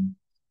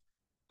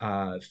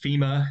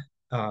FEMA,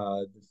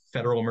 the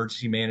Federal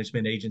Emergency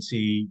Management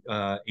Agency,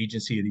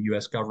 agency of the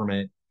U.S.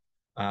 government,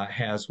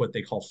 has what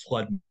they call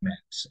flood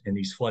maps. And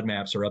these flood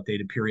maps are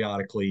updated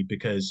periodically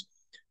because,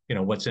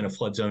 what's in a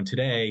flood zone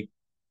today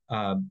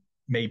uh,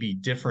 may be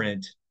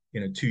different,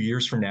 2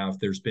 years from now if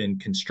there's been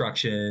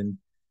construction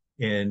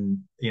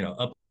in,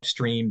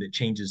 upstream that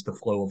changes the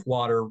flow of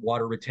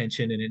water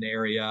retention in an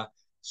area.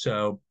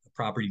 So a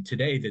property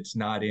today that's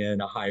not in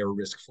a higher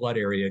risk flood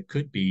area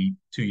could be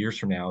 2 years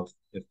from now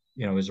if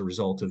as a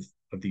result of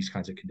these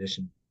kinds of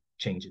condition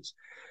changes.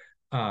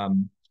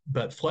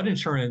 But flood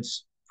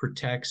insurance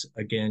protects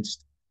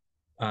against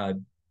uh,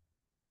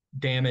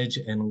 damage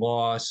and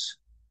loss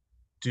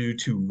due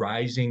to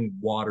rising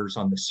waters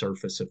on the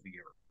surface of the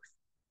earth.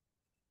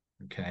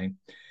 Okay.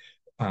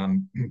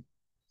 Um,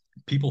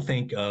 People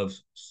think of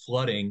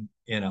flooding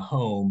in a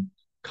home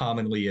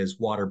commonly as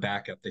water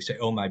backup. They say,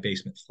 "Oh, my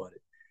basement flooded."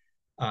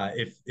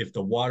 If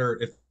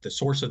the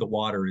source of the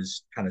water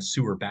is kind of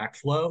sewer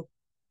backflow,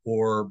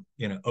 or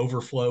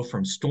overflow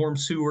from storm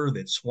sewer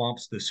that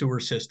swamps the sewer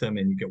system,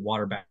 and you get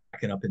water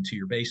backing up into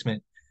your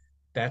basement,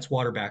 that's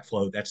water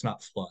backflow. That's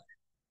not flood.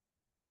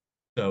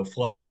 So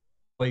flood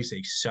is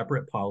a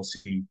separate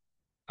policy.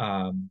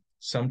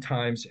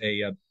 Sometimes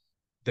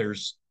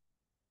there's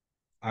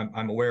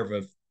I'm aware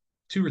of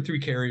 2 or 3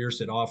 carriers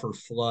that offer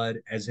flood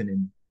as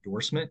an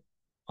endorsement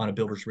on a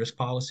builder's risk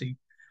policy.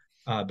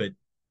 But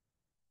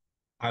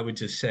I would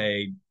just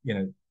say,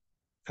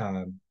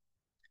 um,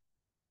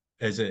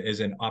 as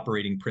an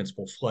operating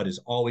principle, flood is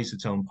always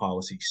its own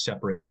policy,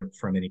 separate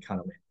from any kind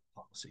of land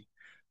policy.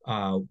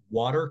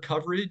 Water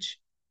coverage,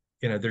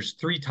 there's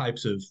three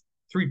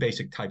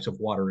basic types of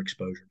water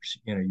exposures.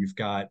 You've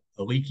got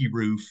a leaky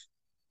roof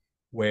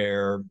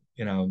where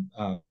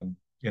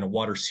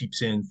water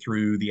seeps in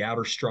through the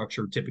outer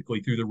structure,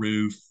 typically through the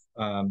roof,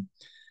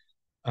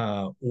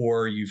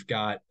 or you've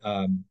got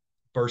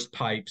burst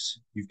pipes,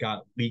 you've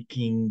got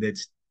leaking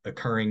that's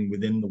occurring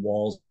within the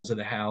walls of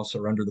the house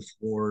or under the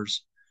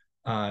floors,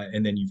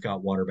 and then you've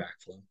got water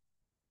backflow.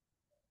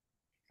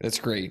 That's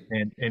great.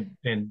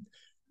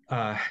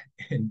 Uh,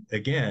 and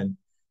again,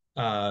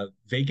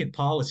 vacant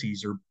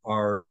policies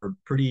are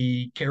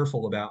pretty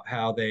careful about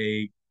how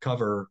they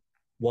cover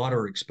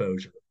water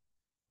exposure.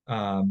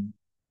 Um,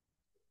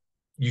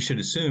 you should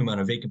assume on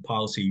a vacant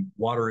policy,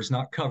 water is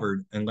not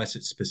covered unless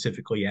it's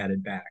specifically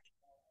added back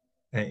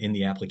in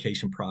the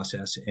application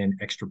process, and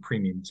extra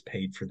premium is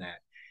paid for that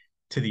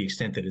to the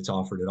extent that it's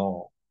offered at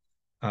all.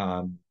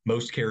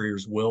 Most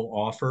carriers will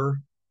offer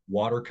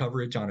water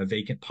coverage on a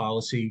vacant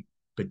policy,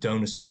 but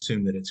don't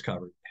assume that it's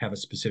covered. Have a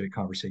specific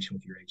conversation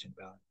with your agent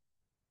about it.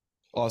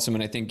 Awesome.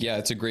 And I think, yeah,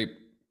 it's a great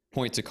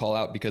point to call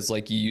out because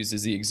like you used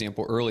as the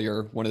example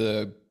earlier, one of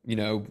the,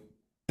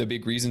 the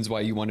big reasons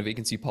why you want a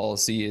vacancy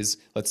policy is,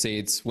 let's say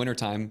it's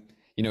wintertime,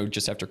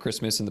 just after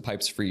Christmas and the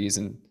pipes freeze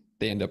and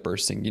they end up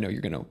bursting,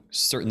 you're going to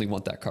certainly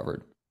want that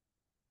covered.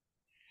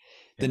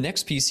 The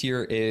next piece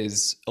here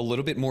is a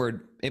little bit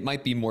more, it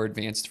might be more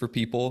advanced for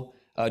people,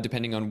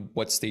 depending on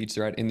what stage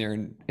they're at in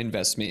their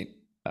investment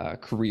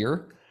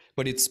career,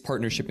 but it's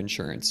partnership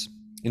insurance.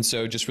 And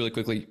so just really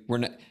quickly,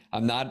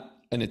 I'm not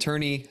an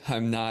attorney.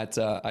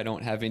 I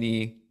don't have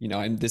any,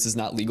 this is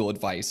not legal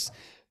advice,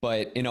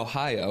 but in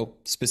Ohio,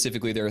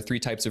 specifically, there are 3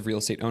 types of real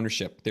estate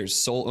ownership. There's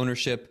sole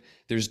ownership,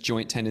 there's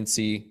joint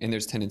tenancy, and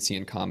there's tenancy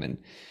in common.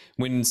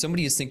 When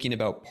somebody is thinking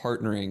about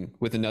partnering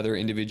with another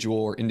individual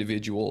or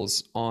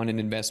individuals on an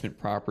investment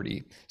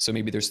property, so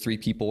maybe there's 3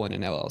 people in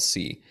an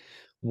LLC,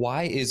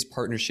 why is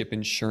partnership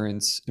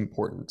insurance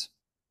important?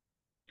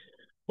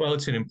 Well,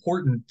 it's an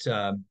important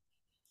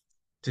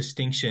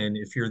distinction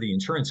if you're the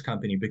insurance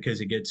company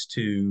because it gets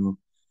to,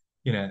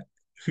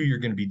 who you're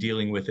going to be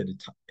dealing with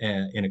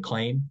in a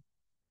claim,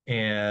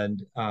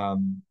 and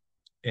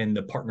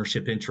the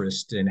partnership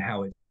interest and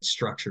how it's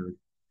structured.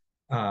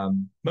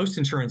 Most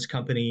insurance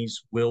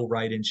companies will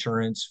write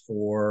insurance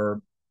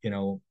for,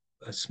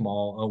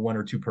 a one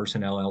or two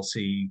person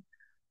LLC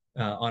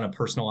on a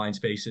personal lines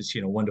basis,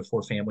 1 to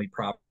 4 family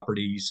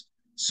properties.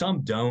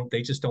 Some don't.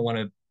 They just don't want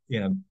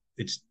to,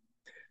 it's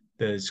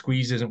the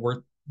squeeze isn't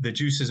worth the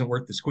juice isn't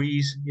worth the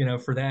squeeze,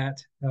 for that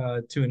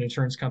to an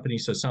insurance company.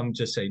 So some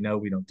just say, no,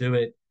 we don't do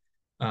it.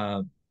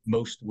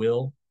 Most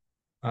will.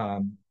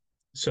 Um,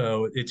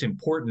 so it's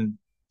important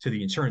to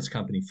the insurance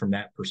company from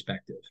that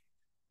perspective.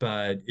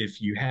 But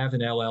if you have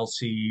an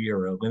LLC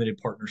or a limited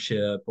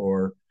partnership,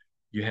 or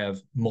you have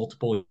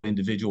multiple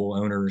individual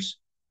owners,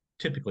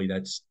 typically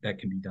that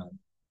can be done.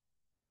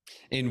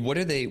 And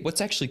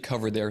what's actually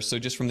covered there? So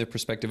just from the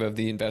perspective of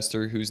the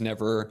investor who's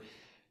never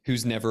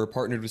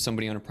partnered with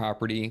somebody on a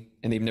property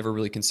and they've never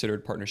really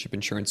considered partnership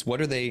insurance,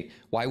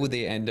 why would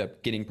they end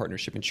up getting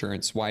partnership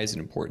insurance? Why is it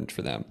important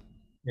for them?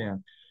 Yeah.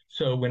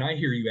 So when I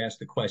hear you ask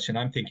the question,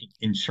 I'm thinking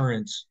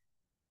insurance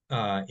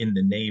in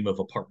the name of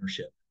a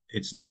partnership.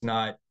 It's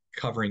not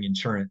covering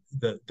insurance,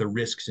 the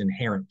risks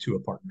inherent to a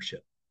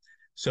partnership.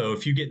 So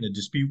if you get in a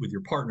dispute with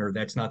your partner,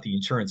 that's not the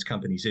insurance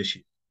company's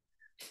issue.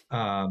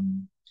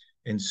 Um,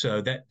 and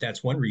so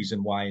that's one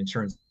reason why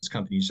insurance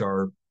companies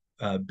are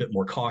a bit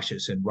more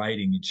cautious in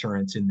writing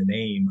insurance in the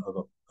name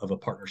of a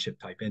partnership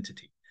type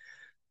entity,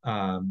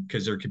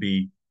 because there could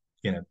be,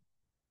 you know,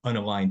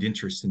 unaligned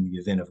interest in the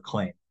event of a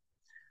claim.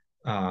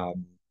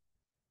 Um,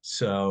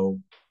 so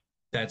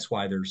that's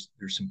why there's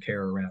some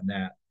care around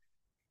that.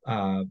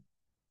 Uh,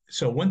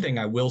 so one thing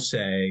I will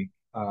say,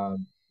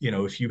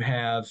 if you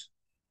have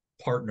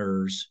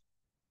partners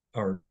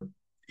or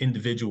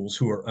individuals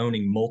who are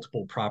owning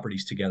multiple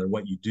properties together,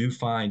 what you do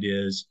find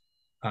is,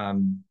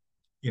 um,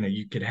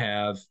 you could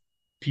have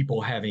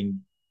people having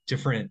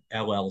different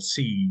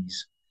LLCs.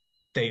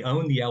 They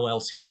own the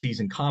LLCs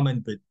in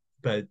common,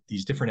 but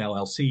these different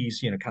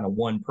LLCs, kind of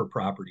one per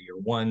property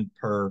or one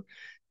per,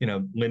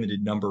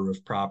 limited number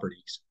of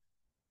properties.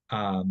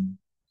 Um,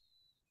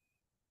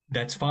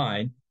 that's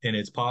fine, and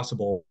it's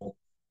possible.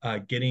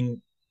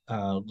 Getting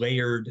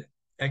layered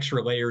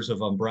extra layers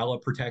of umbrella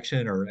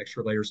protection or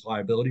extra layers of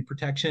liability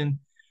protection,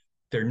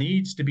 there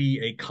needs to be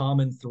a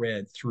common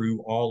thread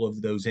through all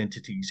of those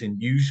entities.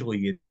 And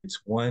usually it's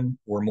one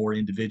or more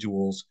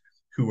individuals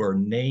who are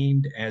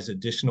named as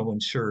additional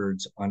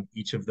insureds on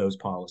each of those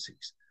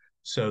policies.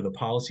 So the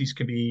policies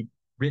can be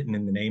written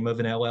in the name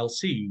of an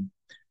LLC,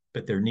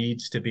 but there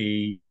needs to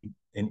be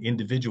an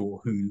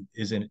individual who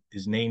is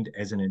named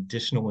as an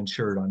additional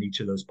insured on each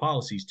of those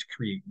policies to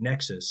create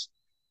nexus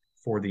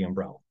for the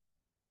umbrella.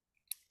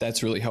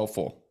 That's really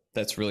helpful.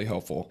 That's really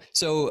helpful.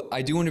 So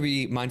I do want to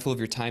be mindful of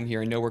your time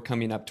here. I know we're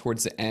coming up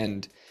towards the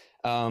end.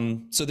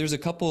 So there's a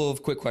couple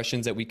of quick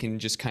questions that we can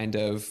kind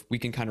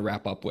of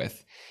wrap up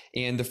with.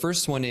 And the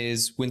first one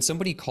is, when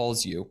somebody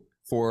calls you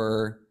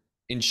for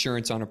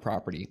insurance on a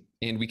property,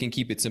 and we can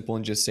keep it simple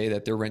and just say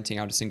that they're renting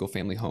out a single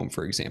family home,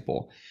 for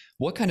example,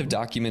 what kind of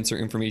documents or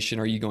information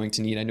are you going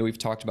to need? I know we've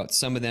talked about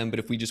some of them, but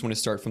if we just want to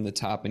start from the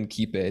top and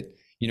keep it,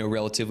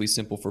 relatively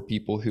simple for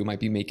people who might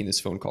be making this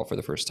phone call for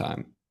the first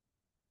time.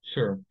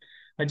 Sure.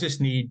 I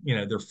just need,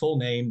 their full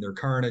name, their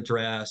current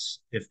address.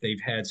 If they've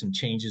had some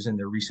changes in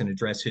their recent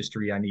address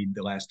history, I need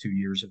the last 2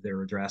 years of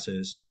their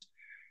addresses.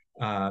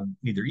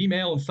 Need their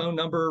email and phone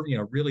number,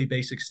 really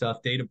basic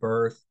stuff, date of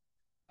birth.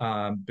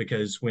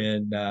 Because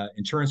when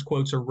insurance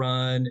quotes are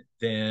run,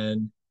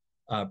 then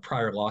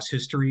prior loss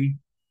history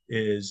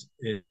is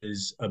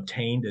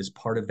obtained as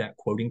part of that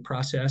quoting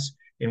process,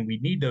 and we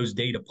need those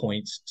data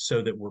points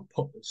so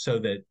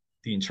that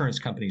the insurance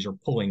companies are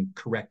pulling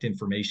correct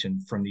information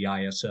from the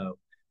ISO,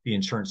 the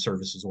Insurance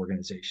Services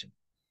Organization,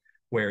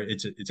 where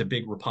it's a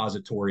big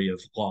repository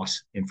of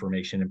loss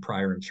information and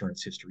prior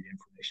insurance history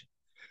information.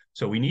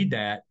 So we need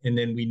that, and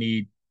then we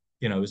need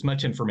as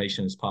much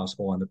information as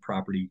possible on the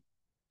property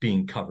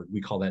being covered.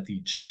 We call that the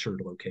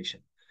insured location.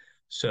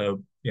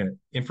 So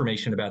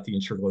information about the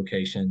insured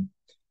location,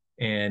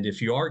 and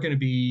if you are going to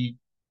be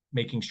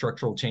making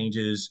structural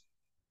changes,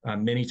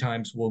 many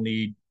times we'll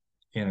need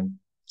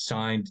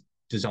signed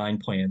design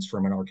plans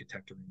from an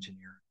architect or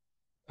engineer.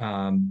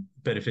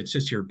 But if it's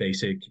just your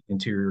basic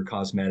interior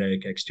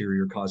cosmetic,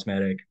 exterior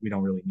cosmetic, we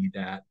don't really need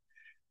that.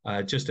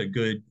 Just a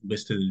good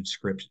list of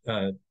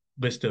the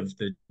list of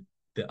the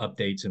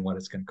updates and what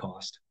it's going to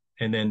cost,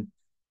 and then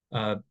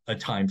a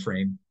time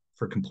frame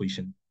for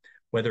completion,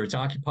 whether it's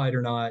occupied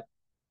or not.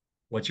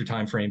 What's your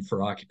time frame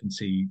for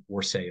occupancy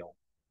or sale?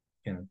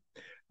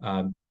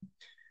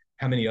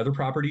 How many other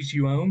properties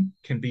you own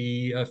can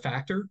be a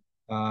factor.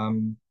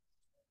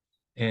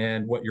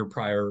 And what your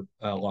prior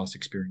loss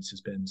experience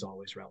has been is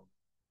always relevant.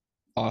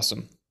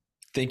 Awesome.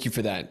 Thank you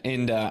for that.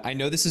 And I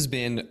know this has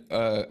been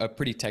a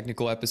pretty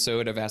technical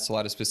episode. I've asked a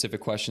lot of specific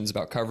questions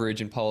about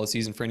coverage and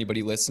policies. And for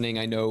anybody listening,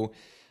 I know,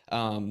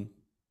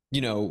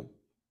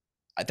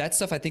 That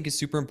stuff I think is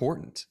super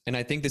important. And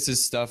I think this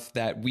is stuff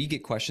that we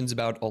get questions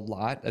about a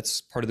lot. That's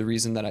part of the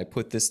reason that I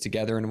put this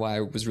together and why I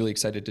was really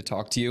excited to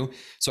talk to you.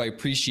 So I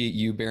appreciate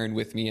you bearing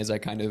with me as I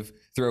kind of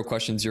throw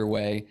questions your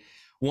way.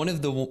 One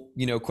of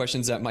the,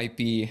 questions that might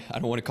be, I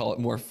don't want to call it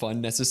more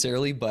fun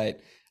necessarily, but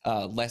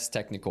less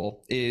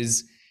technical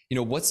is,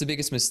 what's the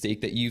biggest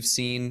mistake that you've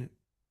seen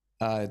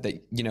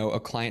that, a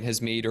client has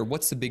made, or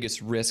what's the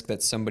biggest risk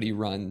that somebody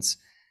runs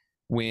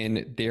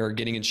when they're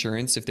getting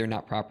insurance if they're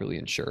not properly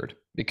insured?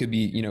 It could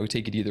be,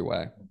 take it either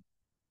way.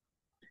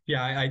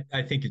 Yeah,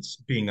 I think it's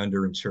being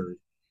underinsured,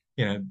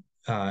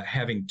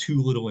 having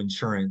too little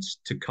insurance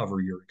to cover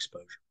your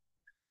exposure.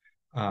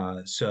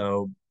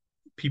 So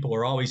people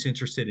are always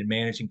interested in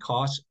managing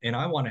costs, and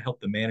I want to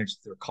help them manage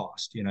their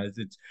cost.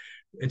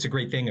 It's a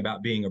great thing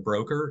about being a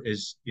broker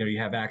is, you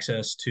have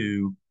access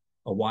to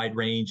a wide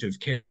range of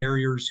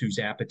carriers whose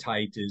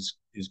appetite is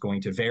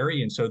going to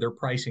vary, and so their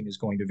pricing is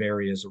going to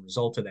vary as a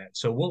result of that.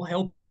 So we'll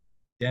help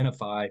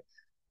identify,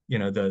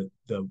 the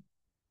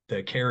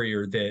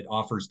carrier that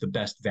offers the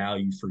best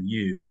value for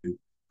you,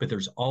 but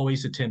there's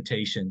always a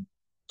temptation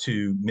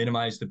to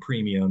minimize the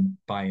premium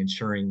by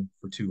insuring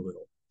for too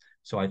little.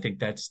 So I think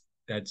that's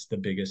the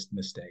biggest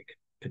mistake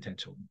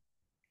potentially.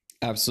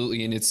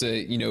 Absolutely. And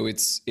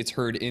it's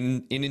heard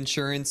in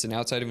insurance and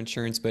outside of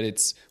insurance, but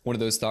it's one of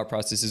those thought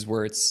processes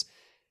where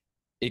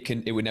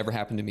it would never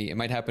happen to me. It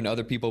might happen to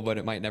other people, but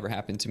it might never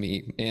happen to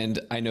me. And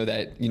I know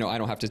that, I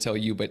don't have to tell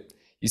you, but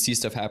you see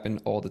stuff happen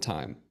all the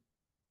time.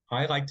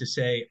 I like to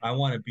say, I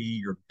want to be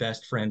your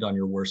best friend on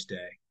your worst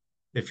day.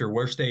 If your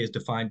worst day is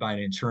defined by an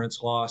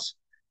insurance loss,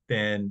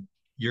 then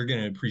you're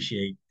going to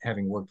appreciate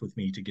having worked with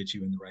me to get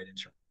you in the right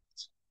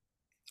insurance.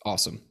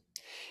 Awesome.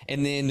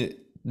 And then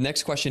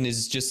next question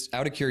is just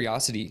out of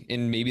curiosity,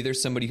 and maybe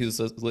there's somebody who's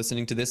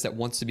listening to this that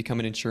wants to become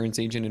an insurance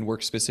agent and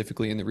work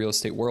specifically in the real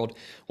estate world.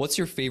 What's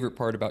your favorite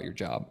part about your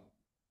job?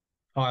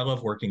 Oh, I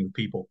love working with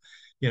people,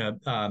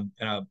 and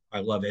I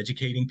love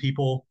educating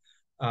people.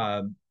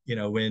 When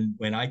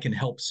I can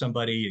help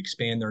somebody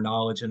expand their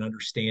knowledge and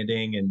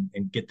understanding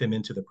and get them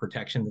into the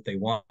protection that they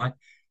want,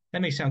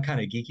 that may sound kind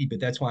of geeky, but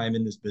that's why I'm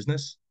in this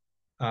business.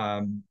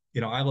 I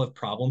love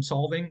problem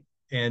solving,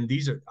 and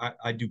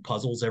I do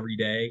puzzles every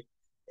day,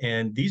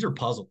 and these are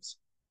puzzles,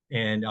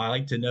 and I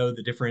like to know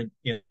the different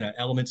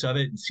elements of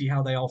it and see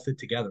how they all fit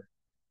together.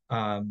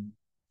 Um,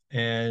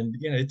 and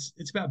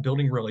it's about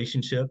building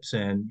relationships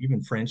and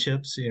even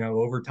friendships,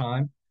 over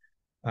time.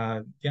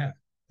 Yeah,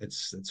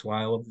 that's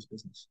why I love this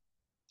business.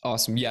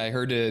 Awesome. Yeah, I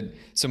heard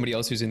somebody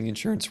else who's in the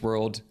insurance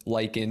world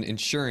liken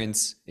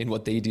insurance in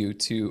what they do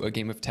to a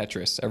game of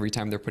Tetris every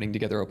time they're putting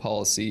together a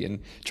policy and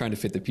trying to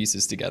fit the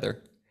pieces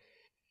together.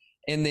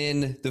 And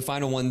then the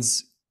final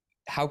ones,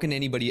 how can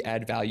anybody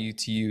add value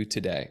to you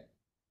today?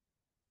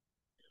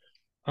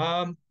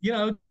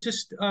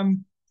 Just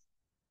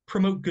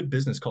promote good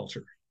business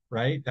culture,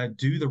 right?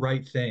 Do the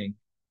right thing.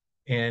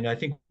 And I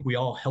think we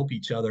all help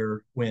each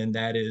other when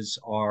that is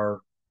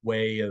our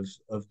way of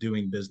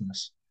doing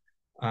business.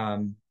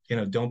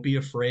 Don't be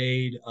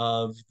afraid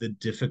of the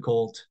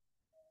difficult,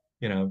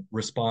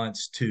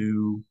 response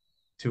to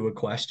a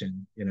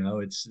question.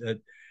 It's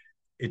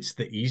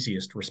the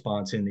easiest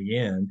response in the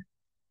end,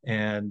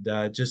 and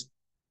just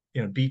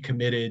be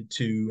committed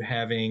to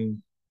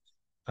having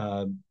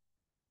uh,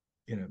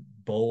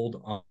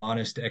 bold,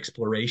 honest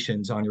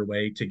explorations on your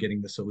way to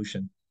getting the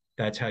solution.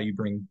 That's how you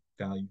bring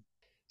value.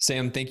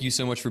 Sam, thank you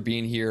so much for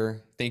being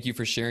here. Thank you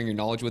for sharing your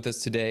knowledge with us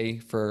today,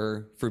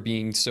 for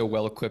being so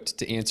well equipped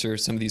to answer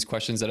some of these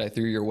questions that I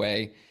threw your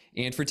way,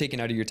 and for taking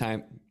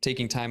time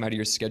out of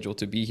your schedule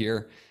to be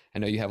here. I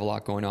know you have a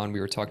lot going on.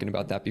 We were talking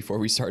about that before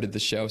we started the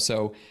show,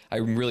 so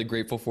I'm really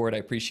grateful for it. I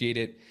appreciate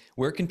it.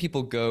 Where can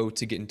people go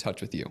to get in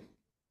touch with you?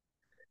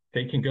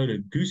 They can go to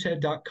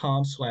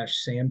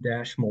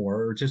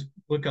goosehead.com/Sam-Moore, or just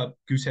look up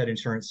Goosehead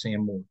Insurance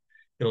Sam Moore.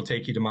 It'll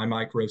take you to my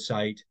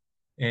microsite,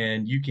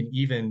 and you can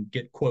even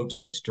get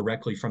quotes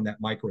directly from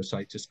that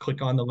microsite. Just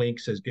click on the link,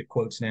 says get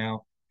quotes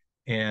now,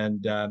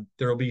 and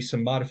there will be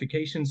some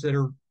modifications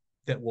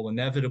that will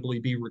inevitably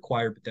be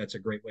required, but that's a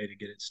great way to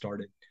get it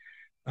started.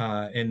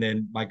 And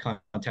then my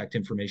contact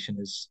information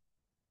is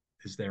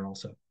there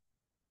also.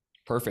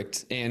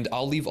 Perfect. And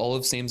I'll leave all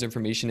of Sam's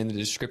information in the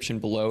description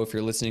below if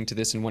you're listening to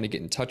this and want to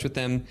get in touch with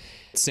them.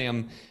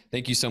 Sam,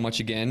 thank you so much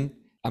again.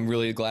 I'm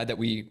really glad that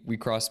we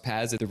crossed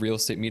paths at the real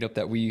estate meetup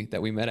that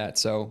we met at.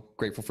 So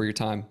grateful for your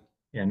time.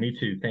 Yeah, me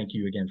too. Thank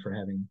you again for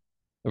having me.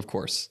 Of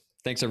course.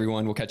 Thanks,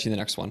 everyone. We'll catch you in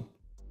the next one.